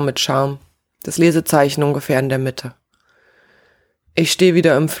liegt Darm mit Charme. Das Lesezeichen ungefähr in der Mitte. Ich stehe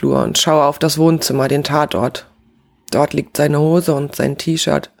wieder im Flur und schaue auf das Wohnzimmer, den Tatort. Dort liegt seine Hose und sein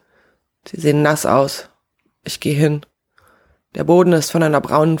T-Shirt. Sie sehen nass aus. Ich gehe hin. Der Boden ist von einer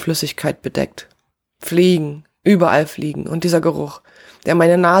braunen Flüssigkeit bedeckt. Fliegen, überall Fliegen und dieser Geruch, der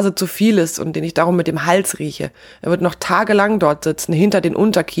meine Nase zu viel ist und den ich darum mit dem Hals rieche. Er wird noch tagelang dort sitzen, hinter den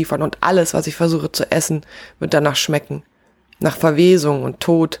Unterkiefern, und alles, was ich versuche zu essen, wird danach schmecken. Nach Verwesung und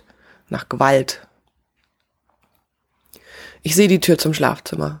Tod, nach Gewalt. Ich sehe die Tür zum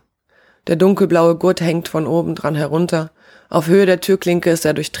Schlafzimmer. Der dunkelblaue Gurt hängt von oben dran herunter. Auf Höhe der Türklinke ist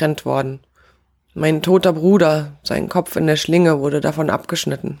er durchtrennt worden. Mein toter Bruder, sein Kopf in der Schlinge, wurde davon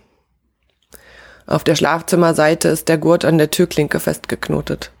abgeschnitten. Auf der Schlafzimmerseite ist der Gurt an der Türklinke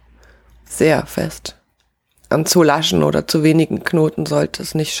festgeknotet. Sehr fest. An zu laschen oder zu wenigen Knoten sollte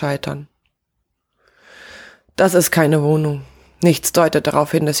es nicht scheitern. Das ist keine Wohnung. Nichts deutet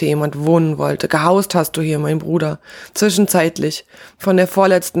darauf hin, dass hier jemand wohnen wollte. Gehaust hast du hier, mein Bruder. Zwischenzeitlich. Von der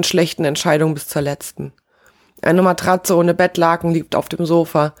vorletzten schlechten Entscheidung bis zur letzten. Eine Matratze ohne Bettlaken liegt auf dem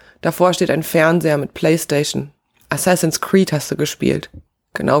Sofa. Davor steht ein Fernseher mit Playstation. Assassin's Creed hast du gespielt.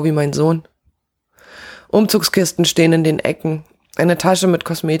 Genau wie mein Sohn. Umzugskisten stehen in den Ecken. Eine Tasche mit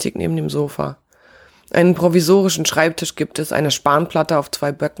Kosmetik neben dem Sofa. Einen provisorischen Schreibtisch gibt es, eine Spanplatte auf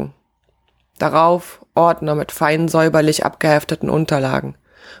 2 Böcken. Darauf Ordner mit fein säuberlich abgehefteten Unterlagen.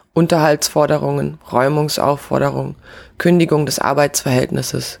 Unterhaltsforderungen, Räumungsaufforderungen, Kündigung des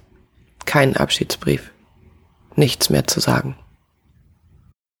Arbeitsverhältnisses. Kein Abschiedsbrief. Nichts mehr zu sagen.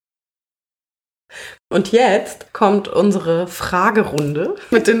 Und jetzt kommt unsere Fragerunde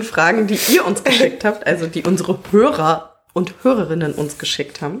mit den Fragen, die ihr uns geschickt habt, also die unsere Hörer und Hörerinnen uns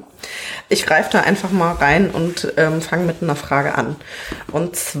geschickt haben. Ich greife da einfach mal rein und fange mit einer Frage an.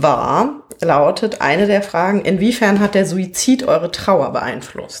 Und zwar lautet eine der Fragen: Inwiefern hat der Suizid eure Trauer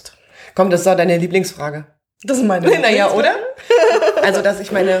beeinflusst? Komm, das ist doch deine Lieblingsfrage. Das ist meine Naja, oder? Also, dass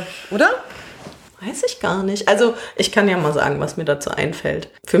ich meine, oder? Weiß ich gar nicht. Also ich kann ja mal sagen, was mir dazu einfällt.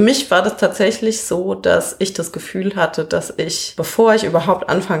 Für mich war das tatsächlich so, dass ich das Gefühl hatte, dass ich, bevor ich überhaupt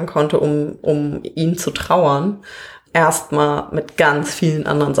anfangen konnte, um ihn zu trauern, erstmal mit ganz vielen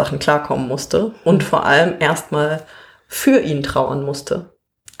anderen Sachen klarkommen musste und vor allem erstmal für ihn trauern musste.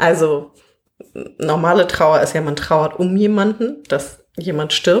 Also normale Trauer ist ja, man trauert um jemanden, dass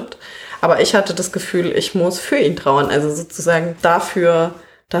jemand stirbt. Aber ich hatte das Gefühl, ich muss für ihn trauern. Also sozusagen dafür,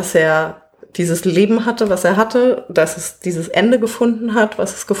 dass er dieses Leben hatte, was er hatte, dass es dieses Ende gefunden hat,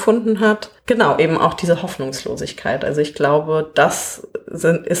 was es gefunden hat. Genau, eben auch diese Hoffnungslosigkeit. Also ich glaube, das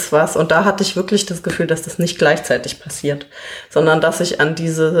ist was. Und da hatte ich wirklich das Gefühl, dass das nicht gleichzeitig passiert, sondern dass ich an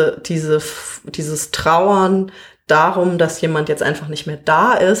dieses Trauern darum, dass jemand jetzt einfach nicht mehr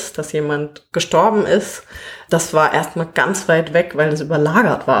da ist, dass jemand gestorben ist, das war erstmal ganz weit weg, weil es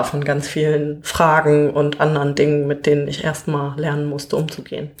überlagert war von ganz vielen Fragen und anderen Dingen, mit denen ich erstmal lernen musste,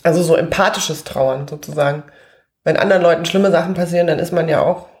 umzugehen. Also so empathisches Trauern sozusagen. Wenn anderen Leuten schlimme Sachen passieren, dann ist man ja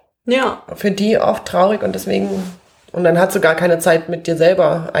auch für die oft traurig und deswegen, und dann hast du gar keine Zeit mit dir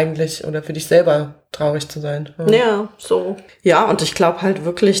selber eigentlich oder für dich selber traurig zu sein. Ja, so. Ja, und ich glaube halt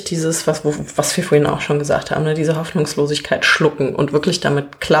wirklich dieses, was wir vorhin auch schon gesagt haben, ne, diese Hoffnungslosigkeit schlucken und wirklich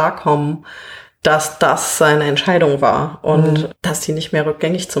damit klarkommen, dass das seine Entscheidung war und dass die nicht mehr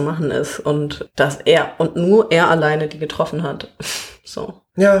rückgängig zu machen ist und dass er und nur er alleine die getroffen hat. So.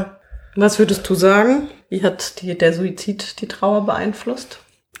 Ja. Was würdest du sagen? Wie hat der Suizid die Trauer beeinflusst?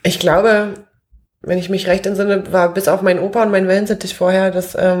 Ich glaube, wenn ich mich recht entsinne, war bis auf meinen Opa und meinen Wellensittich vorher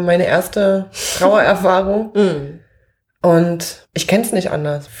das meine erste Trauererfahrung. Und ich kenne es nicht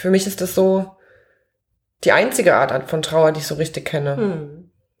anders. Für mich ist das so die einzige Art von Trauer, die ich so richtig kenne.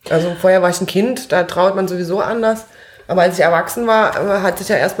 Also vorher war ich ein Kind, da trauert man sowieso anders. Aber als ich erwachsen war, hat sich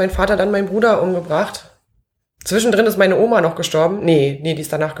ja erst mein Vater, dann mein Bruder umgebracht. Zwischendrin ist meine Oma noch gestorben. Nee, die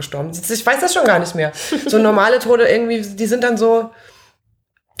ist danach gestorben. Ich weiß das schon gar nicht mehr. So normale Tode irgendwie, die sind dann so...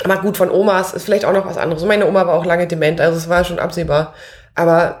 Aber gut, von Omas ist vielleicht auch noch was anderes. Meine Oma war auch lange dement, also es war schon absehbar.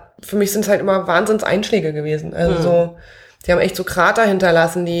 Aber für mich sind es halt immer Wahnsinnseinschläge gewesen. Also so, die haben echt so Krater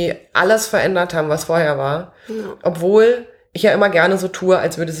hinterlassen, die alles verändert haben, was vorher war. Ja. Obwohl ich ja immer gerne so tue,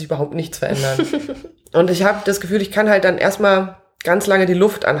 als würde sich überhaupt nichts verändern. Und ich habe das Gefühl, ich kann halt dann erstmal ganz lange die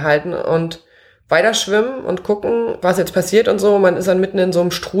Luft anhalten und weiter schwimmen und gucken, was jetzt passiert und so. Man ist dann mitten in so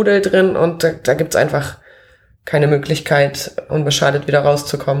einem Strudel drin und da gibt's einfach keine Möglichkeit, unbeschadet wieder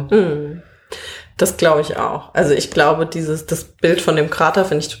rauszukommen. Das glaube ich auch. Also ich glaube, das Bild von dem Krater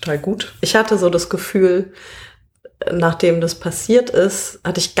finde ich total gut. Ich hatte so das Gefühl, nachdem das passiert ist,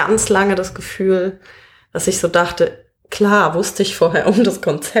 hatte ich ganz lange das Gefühl, dass ich so dachte, klar, wusste ich vorher um das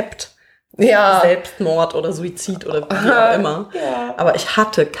Konzept. Ja. Selbstmord oder Suizid oder wie auch immer. Ja. Aber ich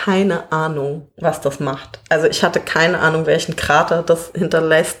hatte keine Ahnung, was das macht. Also ich hatte keine Ahnung, welchen Krater das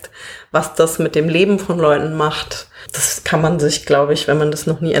hinterlässt, was das mit dem Leben von Leuten macht. Das kann man sich, glaube ich, wenn man das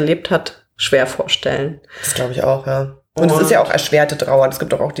noch nie erlebt hat, schwer vorstellen. Das glaube ich auch, ja. Und es ist ja auch erschwerte Trauer. Es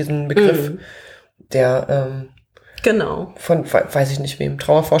gibt doch auch diesen Begriff, der genau. Von, weiß ich nicht wem,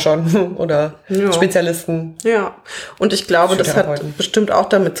 Trauerforschern oder Spezialisten. Ja, und ich glaube, das hat bestimmt auch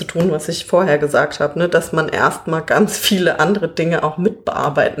damit zu tun, was ich vorher gesagt habe, ne, dass man erstmal ganz viele andere Dinge auch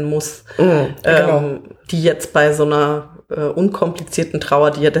mitbearbeiten muss, genau. Die jetzt bei so einer unkomplizierten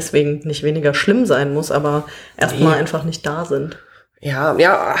Trauer, die ja deswegen nicht weniger schlimm sein muss, aber erstmal einfach nicht da sind. Ja,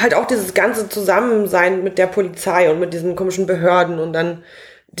 halt auch dieses ganze Zusammensein mit der Polizei und mit diesen komischen Behörden und dann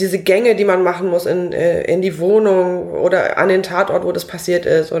diese Gänge, die man machen muss in die Wohnung oder an den Tatort, wo das passiert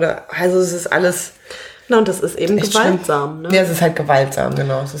ist, oder, also es ist alles. Na, und das ist eben gewaltsam, ne? Ja, es ist halt gewaltsam,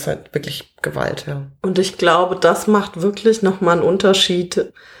 genau. Es ist halt wirklich Gewalt, ja. Und ich glaube, das macht wirklich nochmal einen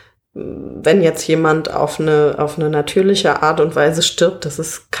Unterschied wenn jetzt jemand auf eine natürliche Art und Weise stirbt,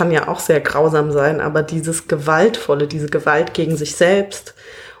 kann ja auch sehr grausam sein, aber dieses Gewaltvolle, diese Gewalt gegen sich selbst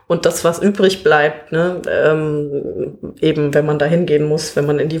und das, was übrig bleibt, ne, eben wenn man da hingehen muss, wenn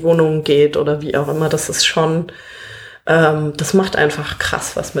man in die Wohnung geht oder wie auch immer, das ist schon, das macht einfach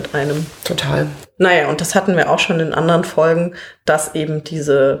krass was mit einem. Total. Naja, und das hatten wir auch schon in anderen Folgen, dass eben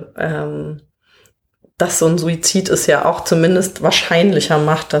dass so ein Suizid es ja auch zumindest wahrscheinlicher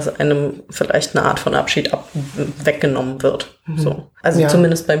macht, dass einem vielleicht eine Art von Abschied weggenommen wird. So. Also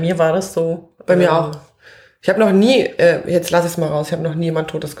zumindest bei mir war das so. Bei mir auch. Ich habe noch nie, jetzt lasse ich es mal raus, ich habe noch nie jemand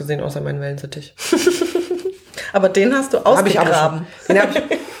Totes gesehen, außer meinen Wellensittich. Aber den hast du ausgegraben. Den habe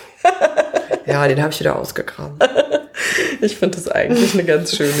ich wieder ausgegraben. Ich finde das eigentlich eine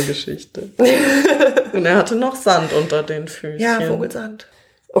ganz schöne Geschichte. Und er hatte noch Sand unter den Füßen. Ja, Vogelsand.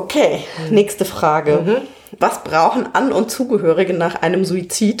 Okay, nächste Frage. Was brauchen An- und Zugehörige nach einem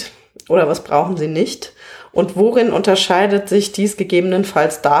Suizid oder was brauchen sie nicht? Und worin unterscheidet sich dies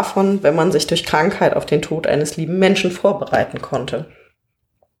gegebenenfalls davon, wenn man sich durch Krankheit auf den Tod eines lieben Menschen vorbereiten konnte?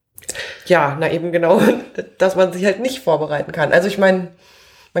 Ja, na eben genau, dass man sich halt nicht vorbereiten kann. Also ich meine,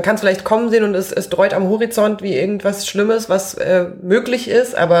 man kann es vielleicht kommen sehen und es dreut am Horizont wie irgendwas Schlimmes, was möglich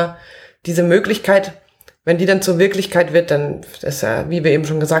ist, aber diese Möglichkeit, wenn die dann zur Wirklichkeit wird, dann ist ja, wie wir eben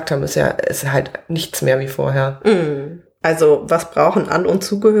schon gesagt haben, ist halt nichts mehr wie vorher. Also was brauchen An- und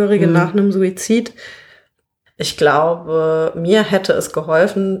Zugehörige nach einem Suizid? Ich glaube, mir hätte es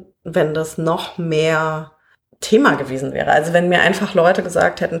geholfen, wenn das noch mehr Thema gewesen wäre. Also wenn mir einfach Leute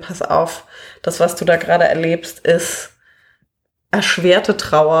gesagt hätten, pass auf, das, was du da gerade erlebst, ist erschwerte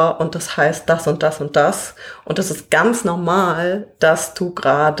Trauer und das heißt das und das und das. Und das ist ganz normal, dass du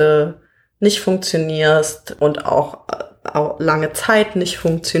gerade nicht funktionierst und auch lange Zeit nicht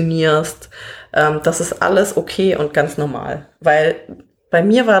funktionierst. Das ist alles okay und ganz normal. Weil bei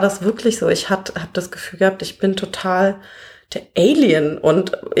mir war das wirklich so, ich hab das Gefühl gehabt, ich bin total der Alien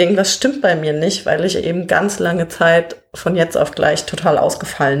und irgendwas stimmt bei mir nicht, weil ich eben ganz lange Zeit von jetzt auf gleich total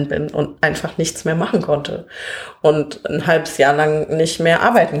ausgefallen bin und einfach nichts mehr machen konnte und ein halbes Jahr lang nicht mehr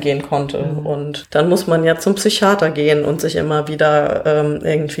arbeiten gehen konnte. Und dann muss man ja zum Psychiater gehen und sich immer wieder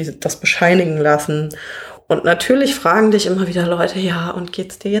irgendwie das bescheinigen lassen. Und natürlich fragen dich immer wieder Leute, ja, und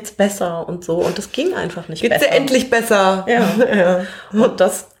geht's dir jetzt besser und so. Und es ging einfach nicht besser. Geht's dir endlich besser? Ja. Und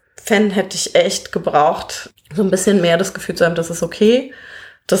das hätte ich echt gebraucht, so ein bisschen mehr das Gefühl zu haben, das ist okay,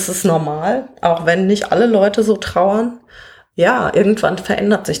 das ist normal, auch wenn nicht alle Leute so trauern. Ja, irgendwann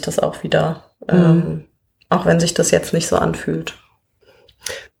verändert sich das auch wieder, auch wenn sich das jetzt nicht so anfühlt.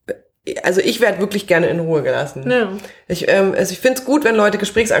 Also ich werde wirklich gerne in Ruhe gelassen. Ja. Ich finde es gut, wenn Leute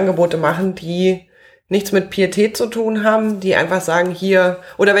Gesprächsangebote machen, die nichts mit Pietät zu tun haben, die einfach sagen, hier,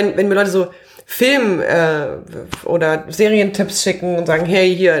 oder wenn mir Leute so Film oder Serientipps schicken und sagen,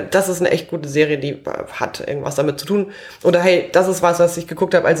 hey, hier, das ist eine echt gute Serie, die hat irgendwas damit zu tun. Oder hey, das ist was ich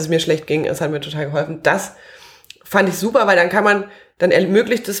geguckt habe, als es mir schlecht ging, es hat mir total geholfen. Das fand ich super, weil dann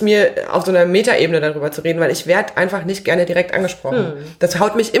ermöglicht es mir, auf so einer Metaebene darüber zu reden, weil ich werde einfach nicht gerne direkt angesprochen. Das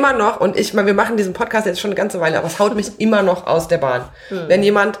haut mich immer noch, und wir machen diesen Podcast jetzt schon eine ganze Weile, aber es haut mich immer noch aus der Bahn. Wenn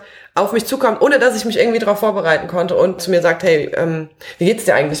jemand auf mich zukommt, ohne dass ich mich irgendwie darauf vorbereiten konnte und zu mir sagt, hey, wie geht's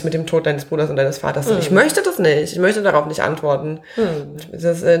dir eigentlich mit dem Tod deines Bruders und deines Vaters? Ich möchte das nicht. Ich möchte darauf nicht antworten.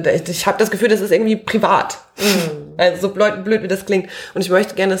 Ich habe das Gefühl, das ist irgendwie privat. Also so blöd, wie das klingt. Und ich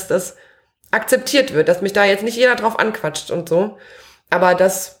möchte gerne, dass das akzeptiert wird, dass mich da jetzt nicht jeder drauf anquatscht und so. Aber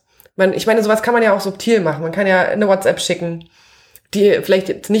ich meine, sowas kann man ja auch subtil machen. Man kann ja eine WhatsApp schicken, die vielleicht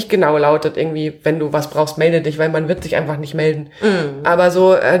jetzt nicht genau lautet irgendwie, wenn du was brauchst, melde dich, weil man wird sich einfach nicht melden. Aber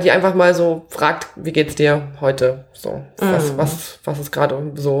so, die einfach mal so fragt, wie geht's dir heute? So, was ist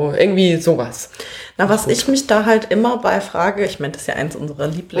gerade so, irgendwie sowas. Na, was ich mich da halt immer bei frage, ich meine, das ist ja eins unserer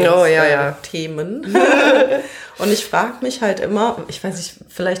Lieblingsthemen. Und ich frage mich halt immer, ich weiß nicht,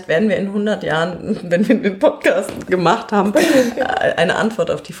 vielleicht werden wir in 100 Jahren, wenn wir den Podcast gemacht haben, eine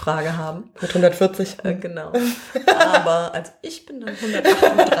Antwort auf die Frage haben. Mit 140. Genau. Aber also ich bin dann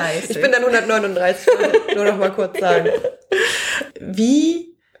 138. Ich bin dann 139, nur noch mal kurz sagen.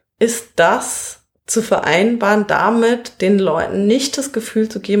 Wie ist das zu vereinbaren, damit den Leuten nicht das Gefühl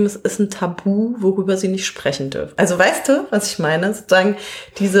zu geben, es ist ein Tabu, worüber sie nicht sprechen dürfen? Also weißt du, was ich meine? Sozusagen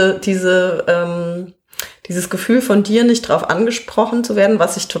dieses Gefühl von dir nicht drauf angesprochen zu werden,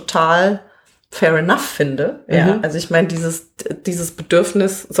 was ich total fair enough finde. Ja, also ich meine, dieses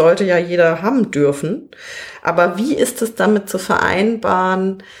Bedürfnis sollte ja jeder haben dürfen. Aber wie ist es damit zu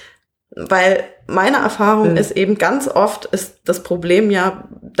vereinbaren? Weil meine Erfahrung ist eben ganz oft ist das Problem ja,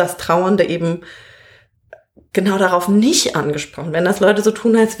 dass Trauernde eben genau darauf nicht angesprochen werden, dass Leute so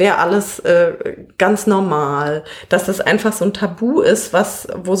tun, als wäre alles ganz normal, dass das einfach so ein Tabu ist,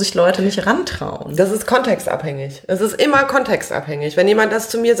 wo sich Leute nicht rantrauen. Das ist kontextabhängig. Es ist immer kontextabhängig. Wenn jemand das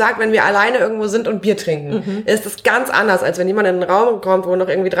zu mir sagt, wenn wir alleine irgendwo sind und Bier trinken, ist es ganz anders, als wenn jemand in einen Raum kommt, wo noch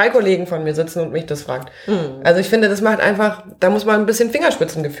irgendwie 3 Kollegen von mir sitzen und mich das fragt. Also ich finde, das macht einfach, da muss man ein bisschen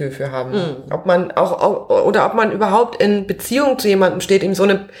Fingerspitzengefühl für haben. Ob man oder ob man überhaupt in Beziehung zu jemandem steht, ihm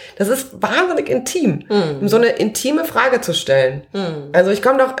das ist wahnsinnig intim, so eine intime Frage zu stellen. Also ich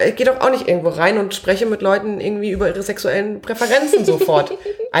gehe doch auch nicht irgendwo rein und spreche mit Leuten irgendwie über ihre sexuellen Präferenzen sofort.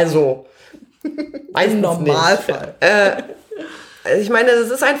 Also, im Normalfall. Ich meine, das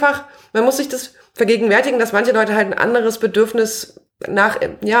ist einfach, man muss sich das vergegenwärtigen, dass manche Leute halt ein anderes Bedürfnis nach,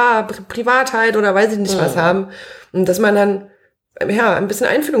 Privatheit oder weiß ich nicht was haben. Und dass man dann, ein bisschen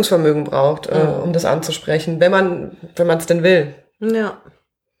Einfühlungsvermögen braucht, um das anzusprechen, wenn man es denn will. Ja.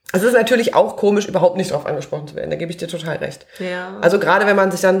 Es ist natürlich auch komisch, überhaupt nicht drauf angesprochen zu werden. Da gebe ich dir total recht. Ja. Also gerade wenn man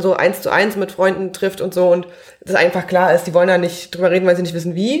sich dann so 1:1 mit Freunden trifft und so und das einfach klar ist, die wollen da nicht drüber reden, weil sie nicht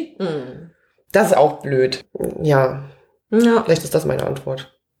wissen wie. Das ist auch blöd. Ja. Vielleicht ist das meine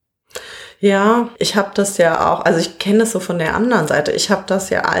Antwort. Ja, ich habe das ja auch, also ich kenne das so von der anderen Seite. Ich habe das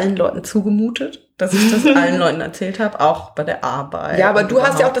ja allen Leuten zugemutet, dass ich das allen Leuten erzählt habe, auch bei der Arbeit. Ja, aber du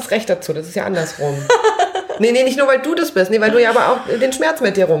hast ja auch das Recht dazu. Das ist ja andersrum. Nee, nicht nur, weil du das bist. Nee, weil du ja aber auch den Schmerz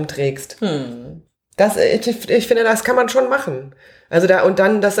mit dir rumträgst. Ich finde, das kann man schon machen. Also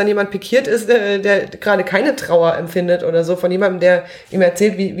dass dann jemand pikiert ist, der gerade keine Trauer empfindet oder so, von jemandem, der ihm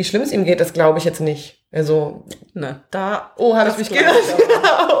erzählt, wie schlimm es ihm geht, das glaube ich jetzt nicht. Also, habe ich mich gehört.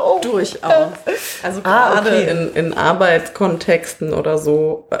 Durchaus. Also gerade in Arbeitskontexten oder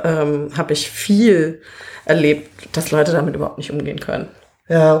so habe ich viel erlebt, dass Leute damit überhaupt nicht umgehen können.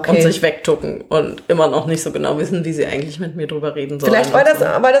 Ja, okay. Und sich wegtucken und immer noch nicht so genau wissen, wie sie eigentlich mit mir drüber reden sollen. Vielleicht weil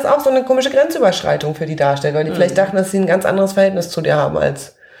das auch so eine komische Grenzüberschreitung für die darstellt, weil die vielleicht dachten, dass sie ein ganz anderes Verhältnis zu dir haben,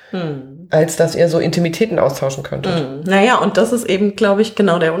 als dass ihr so Intimitäten austauschen könntet. Naja, und das ist eben, glaube ich,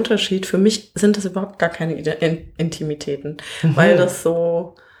 genau der Unterschied. Für mich sind das überhaupt gar keine Intimitäten, weil das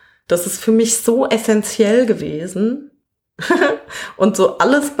ist für mich so essentiell gewesen und so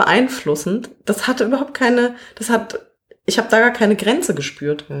alles beeinflussend. Ich habe da gar keine Grenze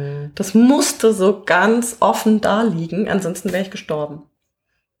gespürt. Das musste so ganz offen da liegen, ansonsten wäre ich gestorben.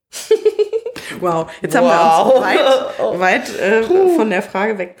 Wow, jetzt haben wir uns weit von der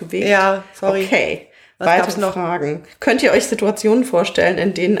Frage wegbewegt. Ja, sorry. Okay, weitere Fragen. Könnt ihr euch Situationen vorstellen,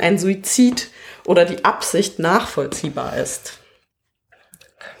 in denen ein Suizid oder die Absicht nachvollziehbar ist?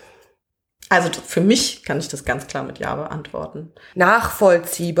 Also für mich kann ich das ganz klar mit Ja beantworten.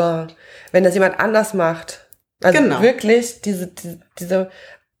 Nachvollziehbar, wenn das jemand anders macht. Also wirklich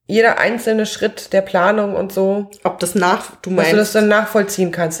jeder einzelne Schritt der Planung und so. Dass du das dann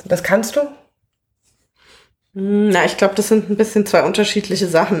nachvollziehen kannst. Das kannst du? Na, ich glaube, das sind ein bisschen 2 unterschiedliche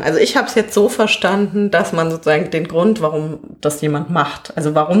Sachen. Also ich habe es jetzt so verstanden, dass man sozusagen den Grund, warum das jemand macht,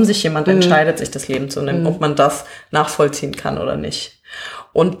 also warum sich jemand entscheidet, sich das Leben zu nehmen, ob man das nachvollziehen kann oder nicht.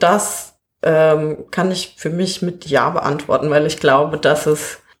 Und das kann ich für mich mit Ja beantworten, weil ich glaube, dass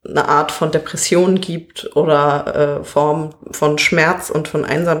es eine Art von Depression gibt oder Form von Schmerz und von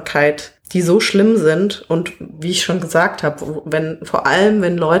Einsamkeit, die so schlimm sind und wie ich schon gesagt habe, vor allem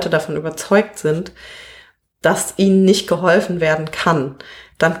wenn Leute davon überzeugt sind, dass ihnen nicht geholfen werden kann,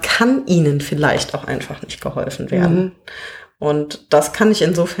 dann kann ihnen vielleicht auch einfach nicht geholfen werden. Und das kann ich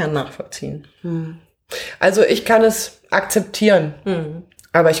insofern nachvollziehen. Also ich kann es akzeptieren,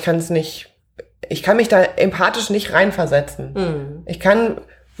 aber ich kann mich da empathisch nicht reinversetzen. Ich kann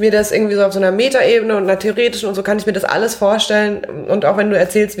mir das irgendwie so auf so einer Metaebene und einer theoretischen und so kann ich mir das alles vorstellen. Und auch wenn du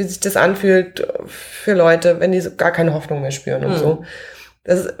erzählst, wie sich das anfühlt für Leute, wenn die gar keine Hoffnung mehr spüren und so.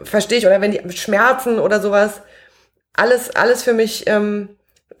 Das verstehe ich. Oder wenn die Schmerzen oder sowas, alles für mich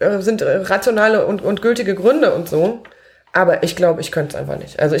sind rationale und gültige Gründe und so. Aber ich glaube, ich könnte es einfach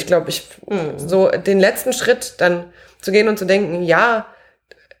nicht. Also ich glaube, so den letzten Schritt dann zu gehen und zu denken, ja,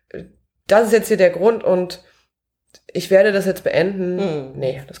 das ist jetzt hier der Grund und ich werde das jetzt beenden.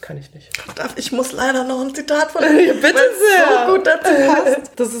 Nee, das kann ich nicht. Ich muss leider noch ein Zitat von dir. Bitte sehr. So gut dazu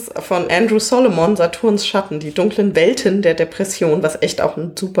passt. Das ist von Andrew Solomon, Saturns Schatten, die dunklen Welten der Depression, was echt auch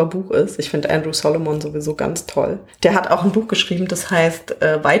ein super Buch ist. Ich finde Andrew Solomon sowieso ganz toll. Der hat auch ein Buch geschrieben, das heißt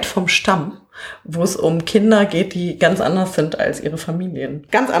Weit vom Stamm, wo es um Kinder geht, die ganz anders sind als ihre Familien.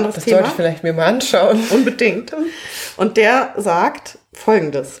 Ganz anderes Thema. Das sollte ich vielleicht mir mal anschauen. Unbedingt. Und der sagt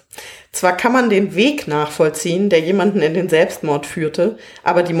Folgendes. Zwar kann man den Weg nachvollziehen, der jemanden in den Selbstmord führte,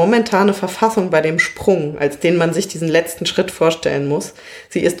 aber die momentane Verfassung bei dem Sprung, als den man sich diesen letzten Schritt vorstellen muss,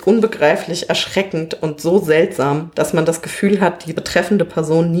 sie ist unbegreiflich erschreckend und so seltsam, dass man das Gefühl hat, die betreffende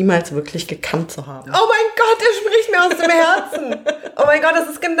Person niemals wirklich gekannt zu haben. Oh mein Gott, der spricht mir aus dem Herzen. Oh mein Gott, das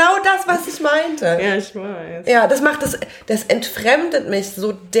ist genau das, was ich meinte. Ja, ich weiß. Ja, das entfremdet mich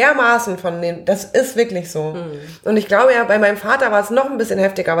so dermaßen von dem, das ist wirklich so. Und ich glaube ja, bei meinem Vater war es noch ein bisschen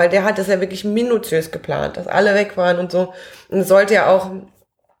heftiger, weil der hat das ja wirklich minutiös geplant, dass alle weg waren und so. Und es sollte ja auch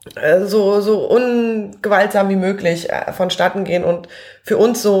so ungewaltsam wie möglich vonstatten gehen und für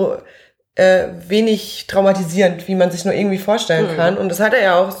uns so wenig traumatisierend, wie man sich nur irgendwie vorstellen kann. Und das hat er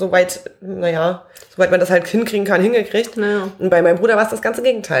ja auch soweit man das halt hinkriegen kann, hingekriegt. Ja. Und bei meinem Bruder war es das ganze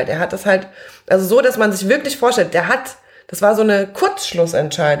Gegenteil. Der hat das halt, also so, dass man sich wirklich vorstellt, das war so eine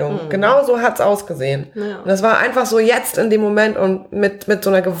Kurzschlussentscheidung. Genau so hat's ausgesehen. Ja. Und das war einfach so jetzt in dem Moment und mit so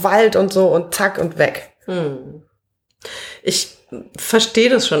einer Gewalt und so und zack und weg. Ich verstehe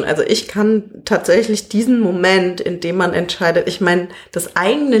das schon. Also ich kann tatsächlich diesen Moment, in dem man entscheidet, ich meine, das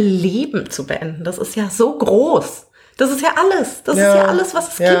eigene Leben zu beenden, das ist ja so groß. Das ist ja alles. Das ist ja alles, was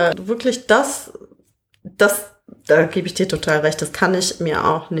es gibt. Wirklich da gebe ich dir total recht. Das kann ich mir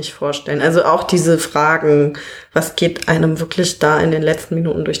auch nicht vorstellen. Also auch diese Fragen, was geht einem wirklich da in den letzten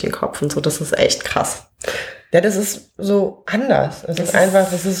Minuten durch den Kopf und so, das ist echt krass. Ja, das ist so anders.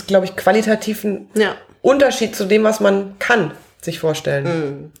 Das ist, glaube ich, qualitativ ein Unterschied zu dem, was man kann sich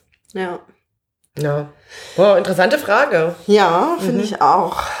vorstellen. Ja. Wow, interessante Frage. Ja, finde ich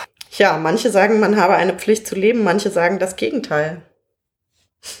auch. Ja, manche sagen, man habe eine Pflicht zu leben, manche sagen das Gegenteil.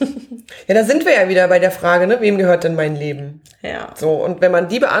 Ja, da sind wir ja wieder bei der Frage, ne, wem gehört denn mein Leben? Ja. So, und wenn man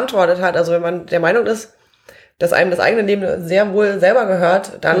die beantwortet hat, also wenn man der Meinung ist, dass einem das eigene Leben sehr wohl selber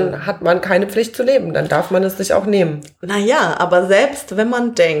gehört, dann hat man keine Pflicht zu leben, dann darf man es sich auch nehmen. Naja, aber selbst wenn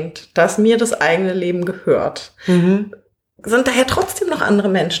man denkt, dass mir das eigene Leben gehört, sind da ja trotzdem noch andere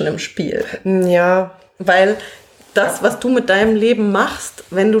Menschen im Spiel. Ja. Weil das, was du mit deinem Leben machst,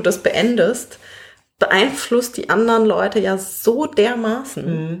 wenn du das beendest, beeinflusst die anderen Leute ja so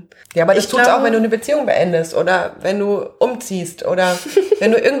dermaßen. Ja, aber das tut's auch, wenn du eine Beziehung beendest oder wenn du umziehst oder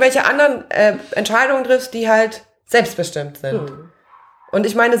wenn du irgendwelche anderen Entscheidungen triffst, die halt selbstbestimmt sind. Und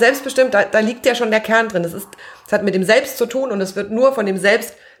ich meine, selbstbestimmt, da liegt ja schon der Kern drin. Es hat mit dem Selbst zu tun und es wird nur von dem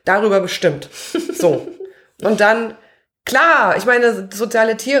Selbst darüber bestimmt. So. Und dann, klar, ich meine,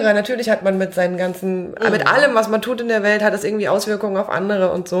 soziale Tiere, natürlich hat man mit seinen ganzen, mit allem, was man tut in der Welt, hat es irgendwie Auswirkungen auf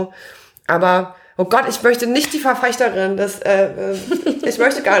andere und so. Aber oh Gott, ich möchte nicht die Verfechterin, ich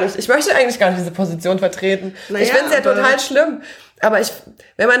möchte eigentlich gar nicht diese Position vertreten. Naja, ich finde es ja total schlimm. Aber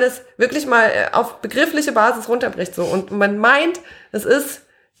wenn man es wirklich mal auf begriffliche Basis runterbricht so und man meint,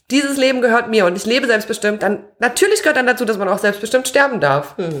 dieses Leben gehört mir und ich lebe selbstbestimmt, dann natürlich gehört dann dazu, dass man auch selbstbestimmt sterben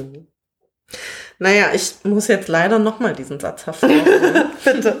darf. Naja, ich muss jetzt leider nochmal diesen Satz hervorheben,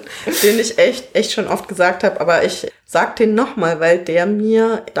 bitte, den ich echt schon oft gesagt habe, aber ich sag den nochmal, weil der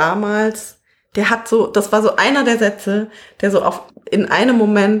mir damals, das war so einer der Sätze, der so in einem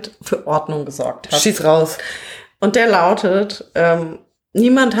Moment für Ordnung gesorgt hat. Schieß raus. Und der lautet,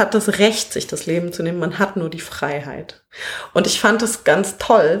 niemand hat das Recht, sich das Leben zu nehmen, man hat nur die Freiheit. Und ich fand es ganz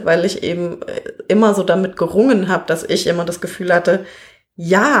toll, weil ich eben immer so damit gerungen habe, dass ich immer das Gefühl hatte,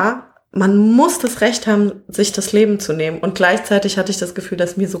 ja, man muss das Recht haben, sich das Leben zu nehmen. Und gleichzeitig hatte ich das Gefühl,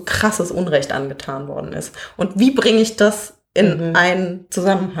 dass mir so krasses Unrecht angetan worden ist. Und wie bringe ich das in einen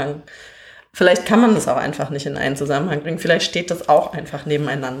Zusammenhang? Vielleicht kann man das auch einfach nicht in einen Zusammenhang bringen. Vielleicht steht das auch einfach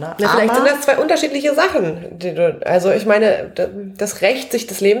nebeneinander. Na, vielleicht sind das zwei unterschiedliche Sachen. Also ich meine, das Recht, sich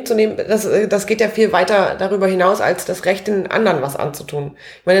das Leben zu nehmen, das geht ja viel weiter darüber hinaus, als das Recht, den anderen was anzutun.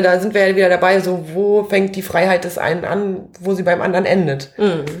 Ich meine, da sind wir ja wieder dabei, so wo fängt die Freiheit des einen an, wo sie beim anderen endet.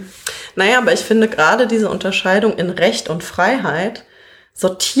 Naja, aber ich finde gerade diese Unterscheidung in Recht und Freiheit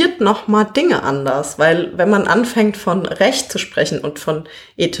sortiert nochmal Dinge anders, weil wenn man anfängt von Recht zu sprechen und von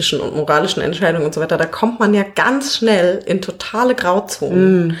ethischen und moralischen Entscheidungen und so weiter, da kommt man ja ganz schnell in totale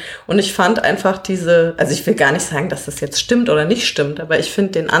Grauzonen. Und ich fand einfach also ich will gar nicht sagen, dass das jetzt stimmt oder nicht stimmt, aber ich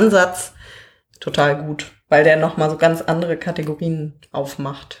finde den Ansatz total gut, weil der nochmal so ganz andere Kategorien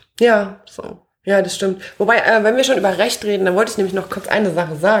aufmacht. Ja, so. Ja, das stimmt. Wobei, wenn wir schon über Recht reden, dann wollte ich nämlich noch kurz eine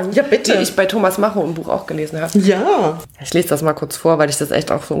Sache sagen. Ja, bitte. Die ich bei Thomas Macho im Buch auch gelesen habe. Ja. Ich lese das mal kurz vor, weil ich das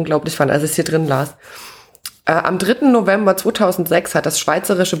echt auch so unglaublich fand, als ich es hier drin las. Am 3. November 2006 hat das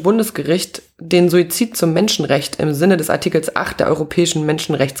Schweizerische Bundesgericht den Suizid zum Menschenrecht im Sinne des Artikels 8 der Europäischen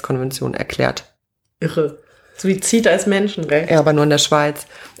Menschenrechtskonvention erklärt. Irre. Suizid als Menschenrecht. Ja, aber nur in der Schweiz.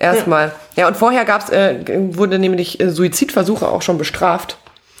 Erstmal. Ja, und vorher wurde nämlich Suizidversuche auch schon bestraft.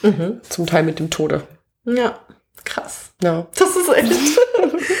 Zum Teil mit dem Tode. Ja, krass. Ja. Das ist echt.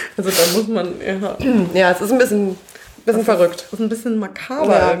 Also da muss man, ja, es ist ein bisschen verrückt. Das ist ein bisschen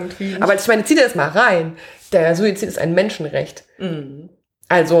makaber irgendwie. Aber ich meine, zieh dir das mal rein. Der Suizid ist ein Menschenrecht.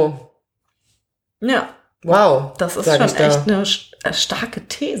 Also. Ja. Wow. Das ist schon echt eine starke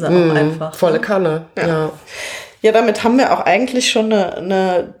These auch einfach. Volle Kanne, ja. Ja, damit haben wir auch eigentlich schon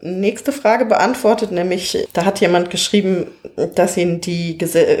eine nächste Frage beantwortet, nämlich da hat jemand geschrieben, dass ihn die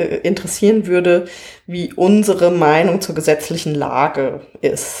interessieren würde, wie unsere Meinung zur gesetzlichen Lage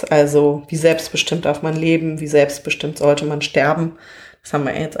ist. Also wie selbstbestimmt darf man leben, wie selbstbestimmt sollte man sterben. Das haben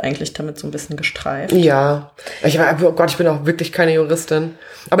wir jetzt eigentlich damit so ein bisschen gestreift. Ja, ich bin auch wirklich keine Juristin.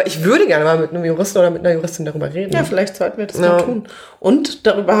 Aber ich würde gerne mal mit einem Juristen oder mit einer Juristin darüber reden. Ja, vielleicht sollten wir das mal tun. Und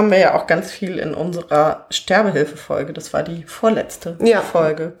darüber haben wir ja auch ganz viel in unserer Sterbehilfe-Folge, das war die vorletzte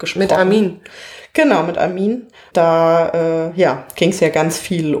Folge, gesprochen. Mit Armin. Genau, mit Armin. Da ging es ja ganz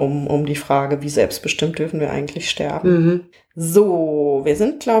viel um die Frage, wie selbstbestimmt dürfen wir eigentlich sterben. So, wir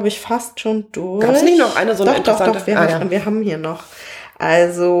sind, glaube ich, fast schon durch. Gab es nicht noch eine so eine interessante? Doch, wir haben hier noch.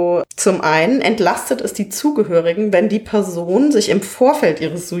 Also zum einen entlastet es die Zugehörigen, wenn die Person sich im Vorfeld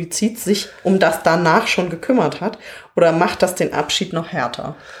ihres Suizids sich um das danach schon gekümmert hat, oder macht das den Abschied noch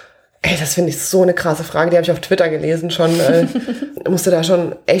härter? Ey, das finde ich so eine krasse Frage, die habe ich auf Twitter gelesen schon. Musste da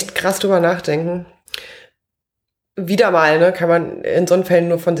schon echt krass drüber nachdenken. Wieder mal, ne, kann man in so Fällen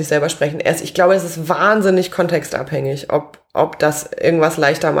nur von sich selber sprechen. Ich glaube, es ist wahnsinnig kontextabhängig, ob das irgendwas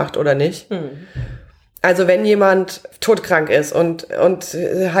leichter macht oder nicht. Also wenn jemand todkrank ist und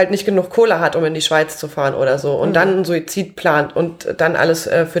halt nicht genug Kohle hat, um in die Schweiz zu fahren oder so und dann einen Suizid plant und dann alles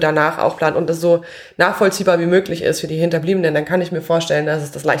für danach auch plant und das so nachvollziehbar wie möglich ist für die Hinterbliebenen, dann kann ich mir vorstellen, dass es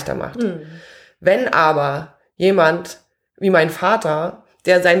das leichter macht. Wenn aber jemand wie mein Vater,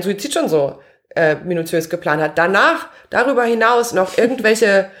 der seinen Suizid schon so minutiös geplant hat, danach darüber hinaus noch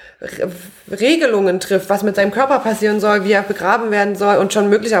irgendwelche Regelungen trifft, was mit seinem Körper passieren soll, wie er begraben werden soll und schon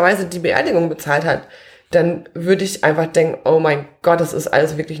möglicherweise die Beerdigung bezahlt hat, dann würde ich einfach denken, oh mein Gott, das ist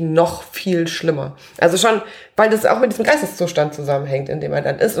alles wirklich noch viel schlimmer. Also schon, weil das auch mit diesem Geisteszustand zusammenhängt, in dem er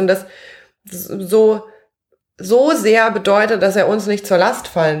dann ist und das so sehr bedeutet, dass er uns nicht zur Last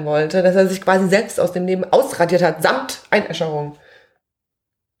fallen wollte, dass er sich quasi selbst aus dem Leben ausradiert hat, samt Einäscherung.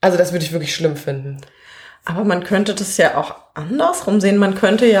 Also das würde ich wirklich schlimm finden. Aber man könnte das ja auch andersrum sehen. Man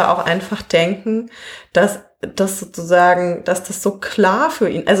könnte ja auch einfach denken, dass das so klar für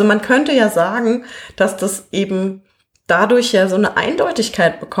ihn, also man könnte ja sagen, dass das eben dadurch ja so eine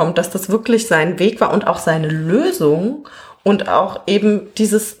Eindeutigkeit bekommt, dass das wirklich sein Weg war und auch seine Lösung und auch eben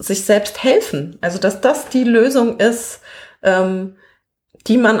dieses sich selbst helfen. Also dass das die Lösung ist,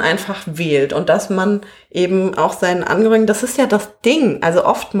 die man einfach wählt und dass man eben auch seinen Angehörigen, das ist ja das Ding, also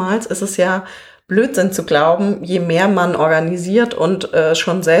oftmals ist es ja Blödsinn zu glauben, je mehr man organisiert und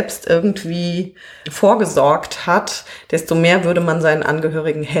schon selbst irgendwie vorgesorgt hat, desto mehr würde man seinen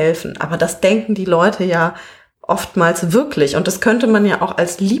Angehörigen helfen. Aber das denken die Leute ja oftmals wirklich. Und das könnte man ja auch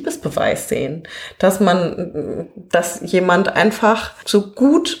als Liebesbeweis sehen, dass jemand einfach so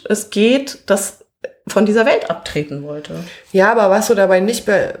gut es geht, das von dieser Welt abtreten wollte. Ja, aber was du dabei nicht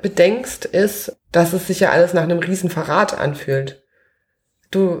bedenkst, ist, dass es sich ja alles nach einem riesen Verrat anfühlt.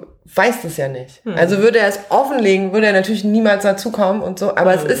 Du weißt es ja nicht. Also würde er es offenlegen, würde er natürlich niemals dazukommen und so.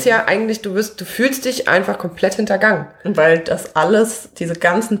 Aber es ist ja eigentlich, du fühlst dich einfach komplett hintergangen. Weil das alles, diese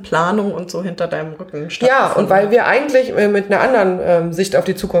ganzen Planungen und so hinter deinem Rücken stattfinden. Ja, und weil wir eigentlich mit einer anderen Sicht auf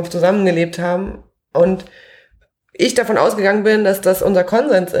die Zukunft zusammengelebt haben und ich davon ausgegangen bin, dass das unser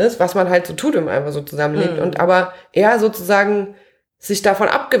Konsens ist, was man halt so tut, wenn man einfach so zusammenlebt. Und aber er sozusagen sich davon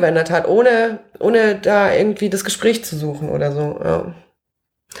abgewendet hat, ohne da irgendwie das Gespräch zu suchen oder so. Ja.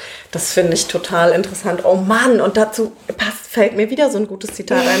 Das finde ich total interessant. Oh Mann, und dazu fällt mir wieder so ein gutes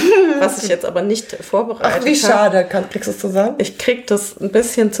Zitat ein, was ich jetzt aber nicht vorbereitet habe. Ach, wie schade. Kriegst du es zusammen? Ich krieg das ein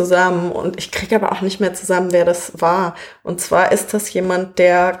bisschen zusammen und ich krieg aber auch nicht mehr zusammen, wer das war. Und zwar ist das jemand,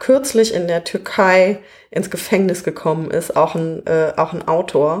 der kürzlich in der Türkei ins Gefängnis gekommen ist, auch ein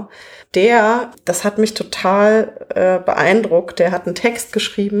Autor. Das hat mich total beeindruckt, der hat einen Text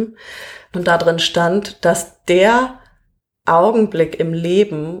geschrieben und da drin stand, dass der Augenblick im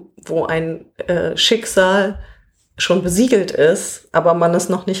Leben, wo ein Schicksal schon besiegelt ist, aber man es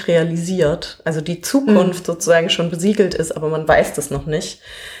noch nicht realisiert, also die Zukunft sozusagen schon besiegelt ist, aber man weiß das noch nicht,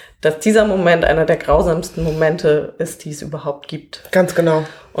 dass dieser Moment einer der grausamsten Momente ist, die es überhaupt gibt. Ganz genau.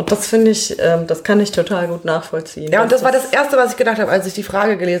 Und das finde ich, das kann ich total gut nachvollziehen. Ja, und das war das Erste, was ich gedacht habe, als ich die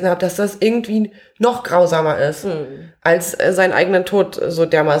Frage gelesen habe, dass das irgendwie noch grausamer ist, als seinen eigenen Tod so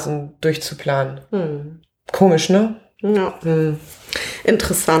dermaßen durchzuplanen. Komisch, ne? Ja,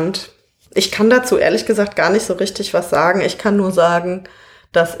 interessant. Ich kann dazu ehrlich gesagt gar nicht so richtig was sagen. Ich kann nur sagen,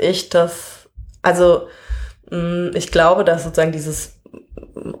 dass ich glaube, dass sozusagen dieses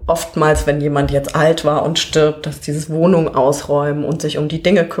oftmals, wenn jemand jetzt alt war und stirbt, dass dieses Wohnung ausräumen und sich um die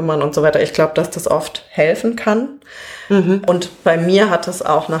Dinge kümmern und so weiter. Ich glaube, dass das oft helfen kann. Und bei mir hat es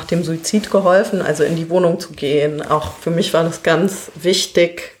auch nach dem Suizid geholfen, also in die Wohnung zu gehen. Auch für mich war das ganz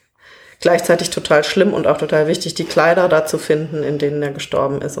wichtig, gleichzeitig total schlimm und auch total wichtig, die Kleider da zu finden, in denen er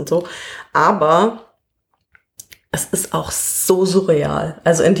gestorben ist und so. Aber es ist auch so surreal,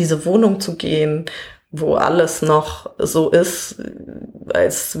 also in diese Wohnung zu gehen, wo alles noch so ist,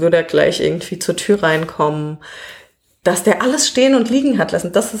 als würde er gleich irgendwie zur Tür reinkommen, dass der alles stehen und liegen hat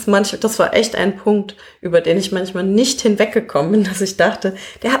lassen. Das war echt ein Punkt, über den ich manchmal nicht hinweggekommen bin, dass ich dachte,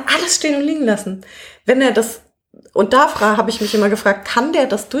 der hat alles stehen und liegen lassen. Wenn er das, und da habe ich mich immer gefragt, kann der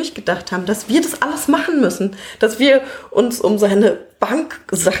das durchgedacht haben, dass wir das alles machen müssen, dass wir uns um seine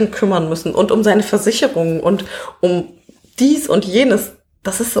Banksachen kümmern müssen und um seine Versicherungen und um dies und jenes.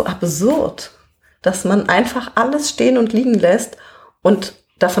 Das ist so absurd, dass man einfach alles stehen und liegen lässt und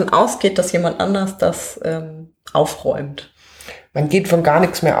davon ausgeht, dass jemand anders das aufräumt. Man geht von gar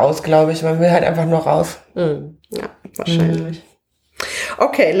nichts mehr aus, glaube ich. Man will halt einfach nur raus. Ja, wahrscheinlich.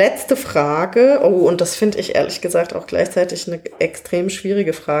 Okay, letzte Frage. Oh, und das finde ich ehrlich gesagt auch gleichzeitig eine extrem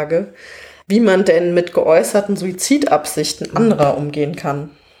schwierige Frage. Wie man denn mit geäußerten Suizidabsichten anderer umgehen kann.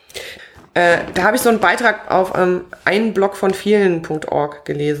 Da habe ich so einen Beitrag auf einen Blog von vielen.org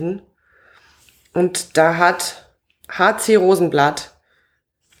gelesen. Und da hat H.C. Rosenblatt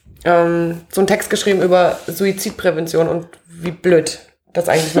so einen Text geschrieben über Suizidprävention und wie blöd das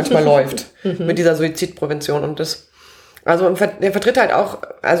eigentlich manchmal läuft mit dieser Suizidprävention. Und das, also er vertritt halt auch,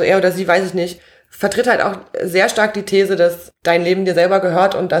 also er oder sie, weiß ich nicht, vertritt halt auch sehr stark die These, dass dein Leben dir selber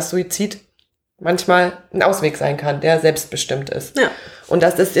gehört und dass Suizid manchmal ein Ausweg sein kann, der selbstbestimmt ist. Ja. Und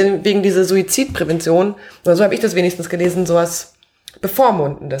dass das wegen dieser Suizidprävention, oder so habe ich das wenigstens gelesen, sowas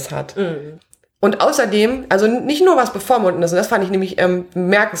Bevormundendes hat. Und außerdem, also nicht nur was Bevormundendes, und das fand ich nämlich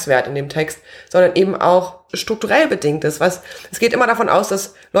bemerkenswert in dem Text, sondern eben auch strukturell Bedingtes. Es geht immer davon aus,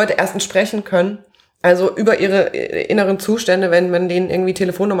 dass Leute erstens sprechen können, also über ihre inneren Zustände, wenn man denen irgendwie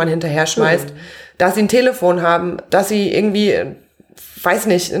Telefonnummern hinterher schmeißt, dass sie ein Telefon haben, dass sie irgendwie, weiß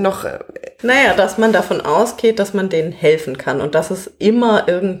nicht, noch... Naja, dass man davon ausgeht, dass man denen helfen kann und dass es immer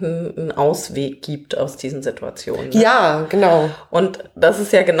irgendeinen Ausweg gibt aus diesen Situationen. Ne? Ja, genau. Und das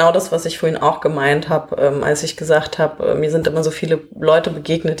ist ja genau das, was ich vorhin auch gemeint habe, als ich gesagt habe, mir sind immer so viele Leute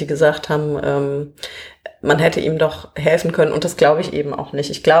begegnet, die gesagt haben, man hätte ihm doch helfen können. Und das glaube ich eben auch nicht.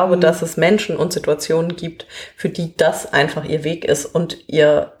 Ich glaube, dass es Menschen und Situationen gibt, für die das einfach ihr Weg ist und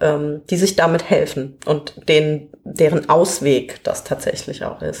die sich damit helfen und deren Ausweg das tatsächlich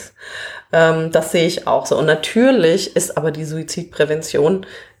auch ist. Das sehe ich auch so. Und natürlich ist aber die Suizidprävention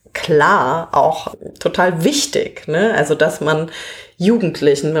klar auch total wichtig, ne? Also, dass man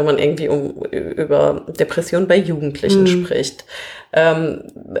Jugendlichen, wenn man irgendwie über Depressionen bei Jugendlichen spricht,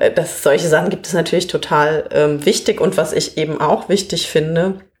 dass solche Sachen gibt es natürlich total wichtig. Und was ich eben auch wichtig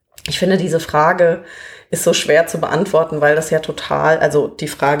finde, ich finde, diese Frage ist so schwer zu beantworten, weil das ja total, also die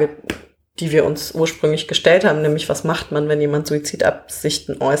Frage, die wir uns ursprünglich gestellt haben, nämlich was macht man, wenn jemand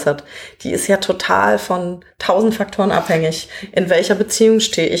Suizidabsichten äußert, die ist ja total von 1000 Faktoren abhängig. In welcher Beziehung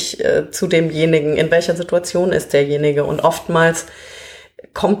stehe ich zu demjenigen? In welcher Situation ist derjenige? Und oftmals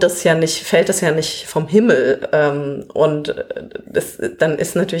fällt das ja nicht vom Himmel. Dann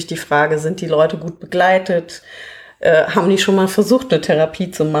ist natürlich die Frage, sind die Leute gut begleitet? Haben die schon mal versucht, eine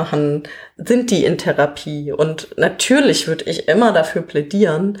Therapie zu machen? Sind die in Therapie? Und natürlich würde ich immer dafür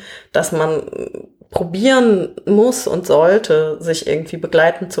plädieren, dass man probieren muss und sollte, sich irgendwie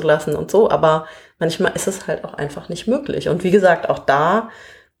begleiten zu lassen und so. Aber manchmal ist es halt auch einfach nicht möglich. Und wie gesagt, auch da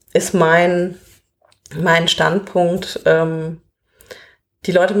ist mein Standpunkt,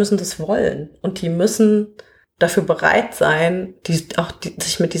 die Leute müssen das wollen. Und die müssen dafür bereit sein,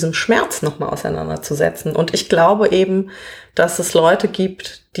 sich mit diesem Schmerz nochmal auseinanderzusetzen. Und ich glaube eben, dass es Leute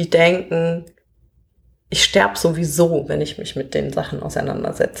gibt, die denken, ich sterbe sowieso, wenn ich mich mit den Sachen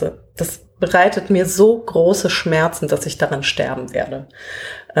auseinandersetze. Das bereitet mir so große Schmerzen, dass ich daran sterben werde.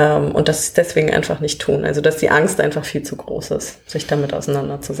 Und das ist deswegen einfach nicht tun. Also, dass die Angst einfach viel zu groß ist, sich damit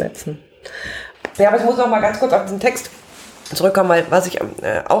auseinanderzusetzen. Ja, aber ich muss noch mal ganz kurz auf diesen Text zurückkommen, weil was ich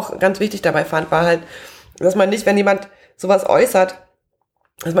auch ganz wichtig dabei fand, war halt, dass man nicht, wenn jemand sowas äußert,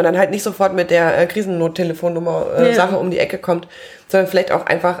 dass man dann halt nicht sofort mit der Krisennotelefonnummer Sache um die Ecke kommt, sondern vielleicht auch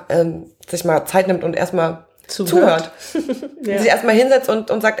einfach sich mal Zeit nimmt und erstmal zuhört. Sich erstmal hinsetzt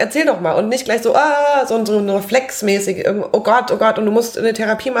und sagt, erzähl doch mal. Und nicht gleich so ein reflexmäßig, oh Gott, und du musst eine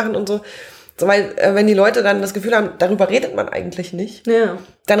Therapie machen und so. So, weil wenn die Leute dann das Gefühl haben, darüber redet man eigentlich nicht,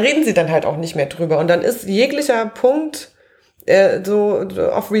 dann reden sie dann halt auch nicht mehr drüber. Und dann ist jeglicher Punkt so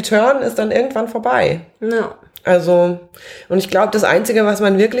auf Return ist dann irgendwann vorbei. Ja. Also, und ich glaube, das Einzige, was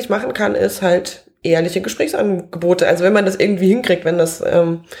man wirklich machen kann, ist halt ehrliche Gesprächsangebote. Also wenn man das irgendwie hinkriegt, wenn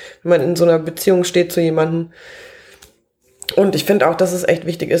man in so einer Beziehung steht zu jemandem. Und ich finde auch, dass es echt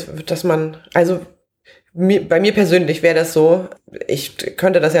wichtig ist, dass man, also bei mir persönlich wäre das so, ich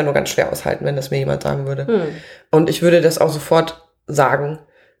könnte das ja nur ganz schwer aushalten, wenn das mir jemand sagen würde. Und ich würde das auch sofort sagen,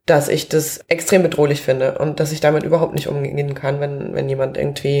 dass ich das extrem bedrohlich finde und dass ich damit überhaupt nicht umgehen kann, wenn jemand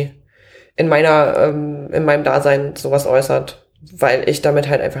irgendwie in meinem Dasein sowas äußert, weil ich damit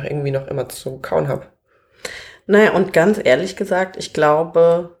halt einfach irgendwie noch immer zu kauen habe. Naja, und ganz ehrlich gesagt, ich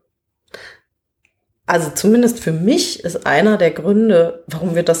glaube, also zumindest für mich ist einer der Gründe,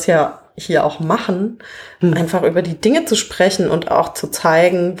 warum wir das ja hier auch machen, einfach über die Dinge zu sprechen und auch zu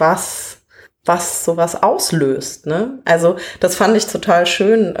zeigen, was sowas auslöst, ne? Also das fand ich total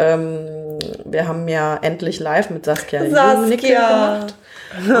schön. Wir haben ja endlich live mit Saskia gemacht.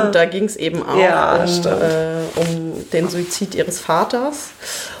 Und da ging es eben auch um den Suizid ihres Vaters.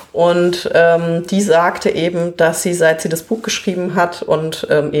 Und die sagte eben, dass sie, seit sie das Buch geschrieben hat und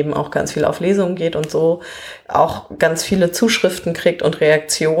eben auch ganz viel auf Lesungen geht und so, auch ganz viele Zuschriften kriegt und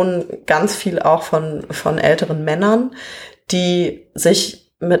Reaktionen, ganz viel auch von älteren Männern, die sich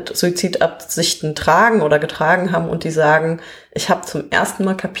mit Suizidabsichten tragen oder getragen haben und die sagen, ich habe zum ersten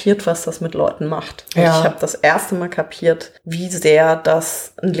Mal kapiert, was das mit Leuten macht. Und ich habe das erste Mal kapiert, wie sehr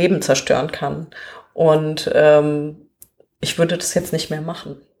das ein Leben zerstören kann. Und ich würde das jetzt nicht mehr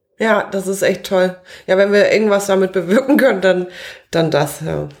machen. Ja, das ist echt toll. Ja, wenn wir irgendwas damit bewirken können, dann das,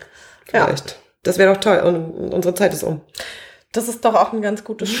 ja. Vielleicht. Ja. Das wäre doch toll. Und unsere Zeit ist um. Das ist doch auch ein ganz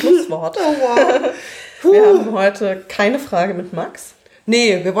gutes Schlusswort. Oh, wow. Wir haben heute keine Frage mit Max.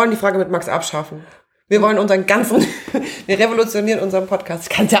 Nee, wir wollen die Frage mit Max abschaffen. Wir wollen wir revolutionieren unseren Podcast. Ich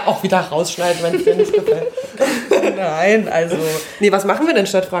kann es ja auch wieder rausschneiden, wenn es dir nicht gefällt. Nein, also. Nee, was machen wir denn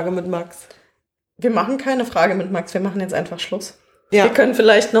statt Frage mit Max? Wir machen keine Frage mit Max, wir machen jetzt einfach Schluss. Ja. Wir können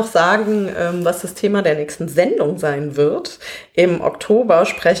vielleicht noch sagen, was das Thema der nächsten Sendung sein wird. Im Oktober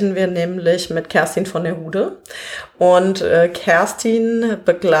sprechen wir nämlich mit Kerstin von der Hude. Und Kerstin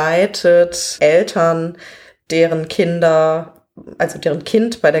begleitet Eltern, deren Kind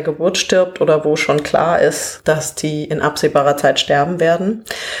bei der Geburt stirbt oder wo schon klar ist, dass die in absehbarer Zeit sterben werden.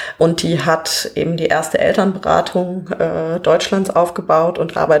 Und die hat eben die erste Elternberatung Deutschlands aufgebaut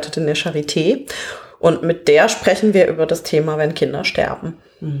und arbeitet in der Charité. Und mit der sprechen wir über das Thema, wenn Kinder sterben.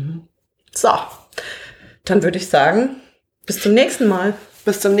 So, dann würde ich sagen, bis zum nächsten Mal.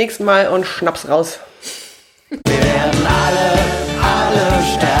 Bis zum nächsten Mal und Schnaps raus. Wir werden alle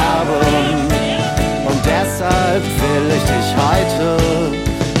sterben. Und deshalb will ich dich heute.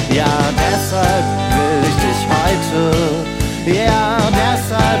 Ja, deshalb will ich dich heute. Ja,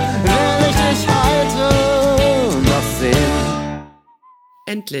 deshalb will ich dich heute noch sehen.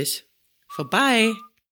 Endlich. Vorbei.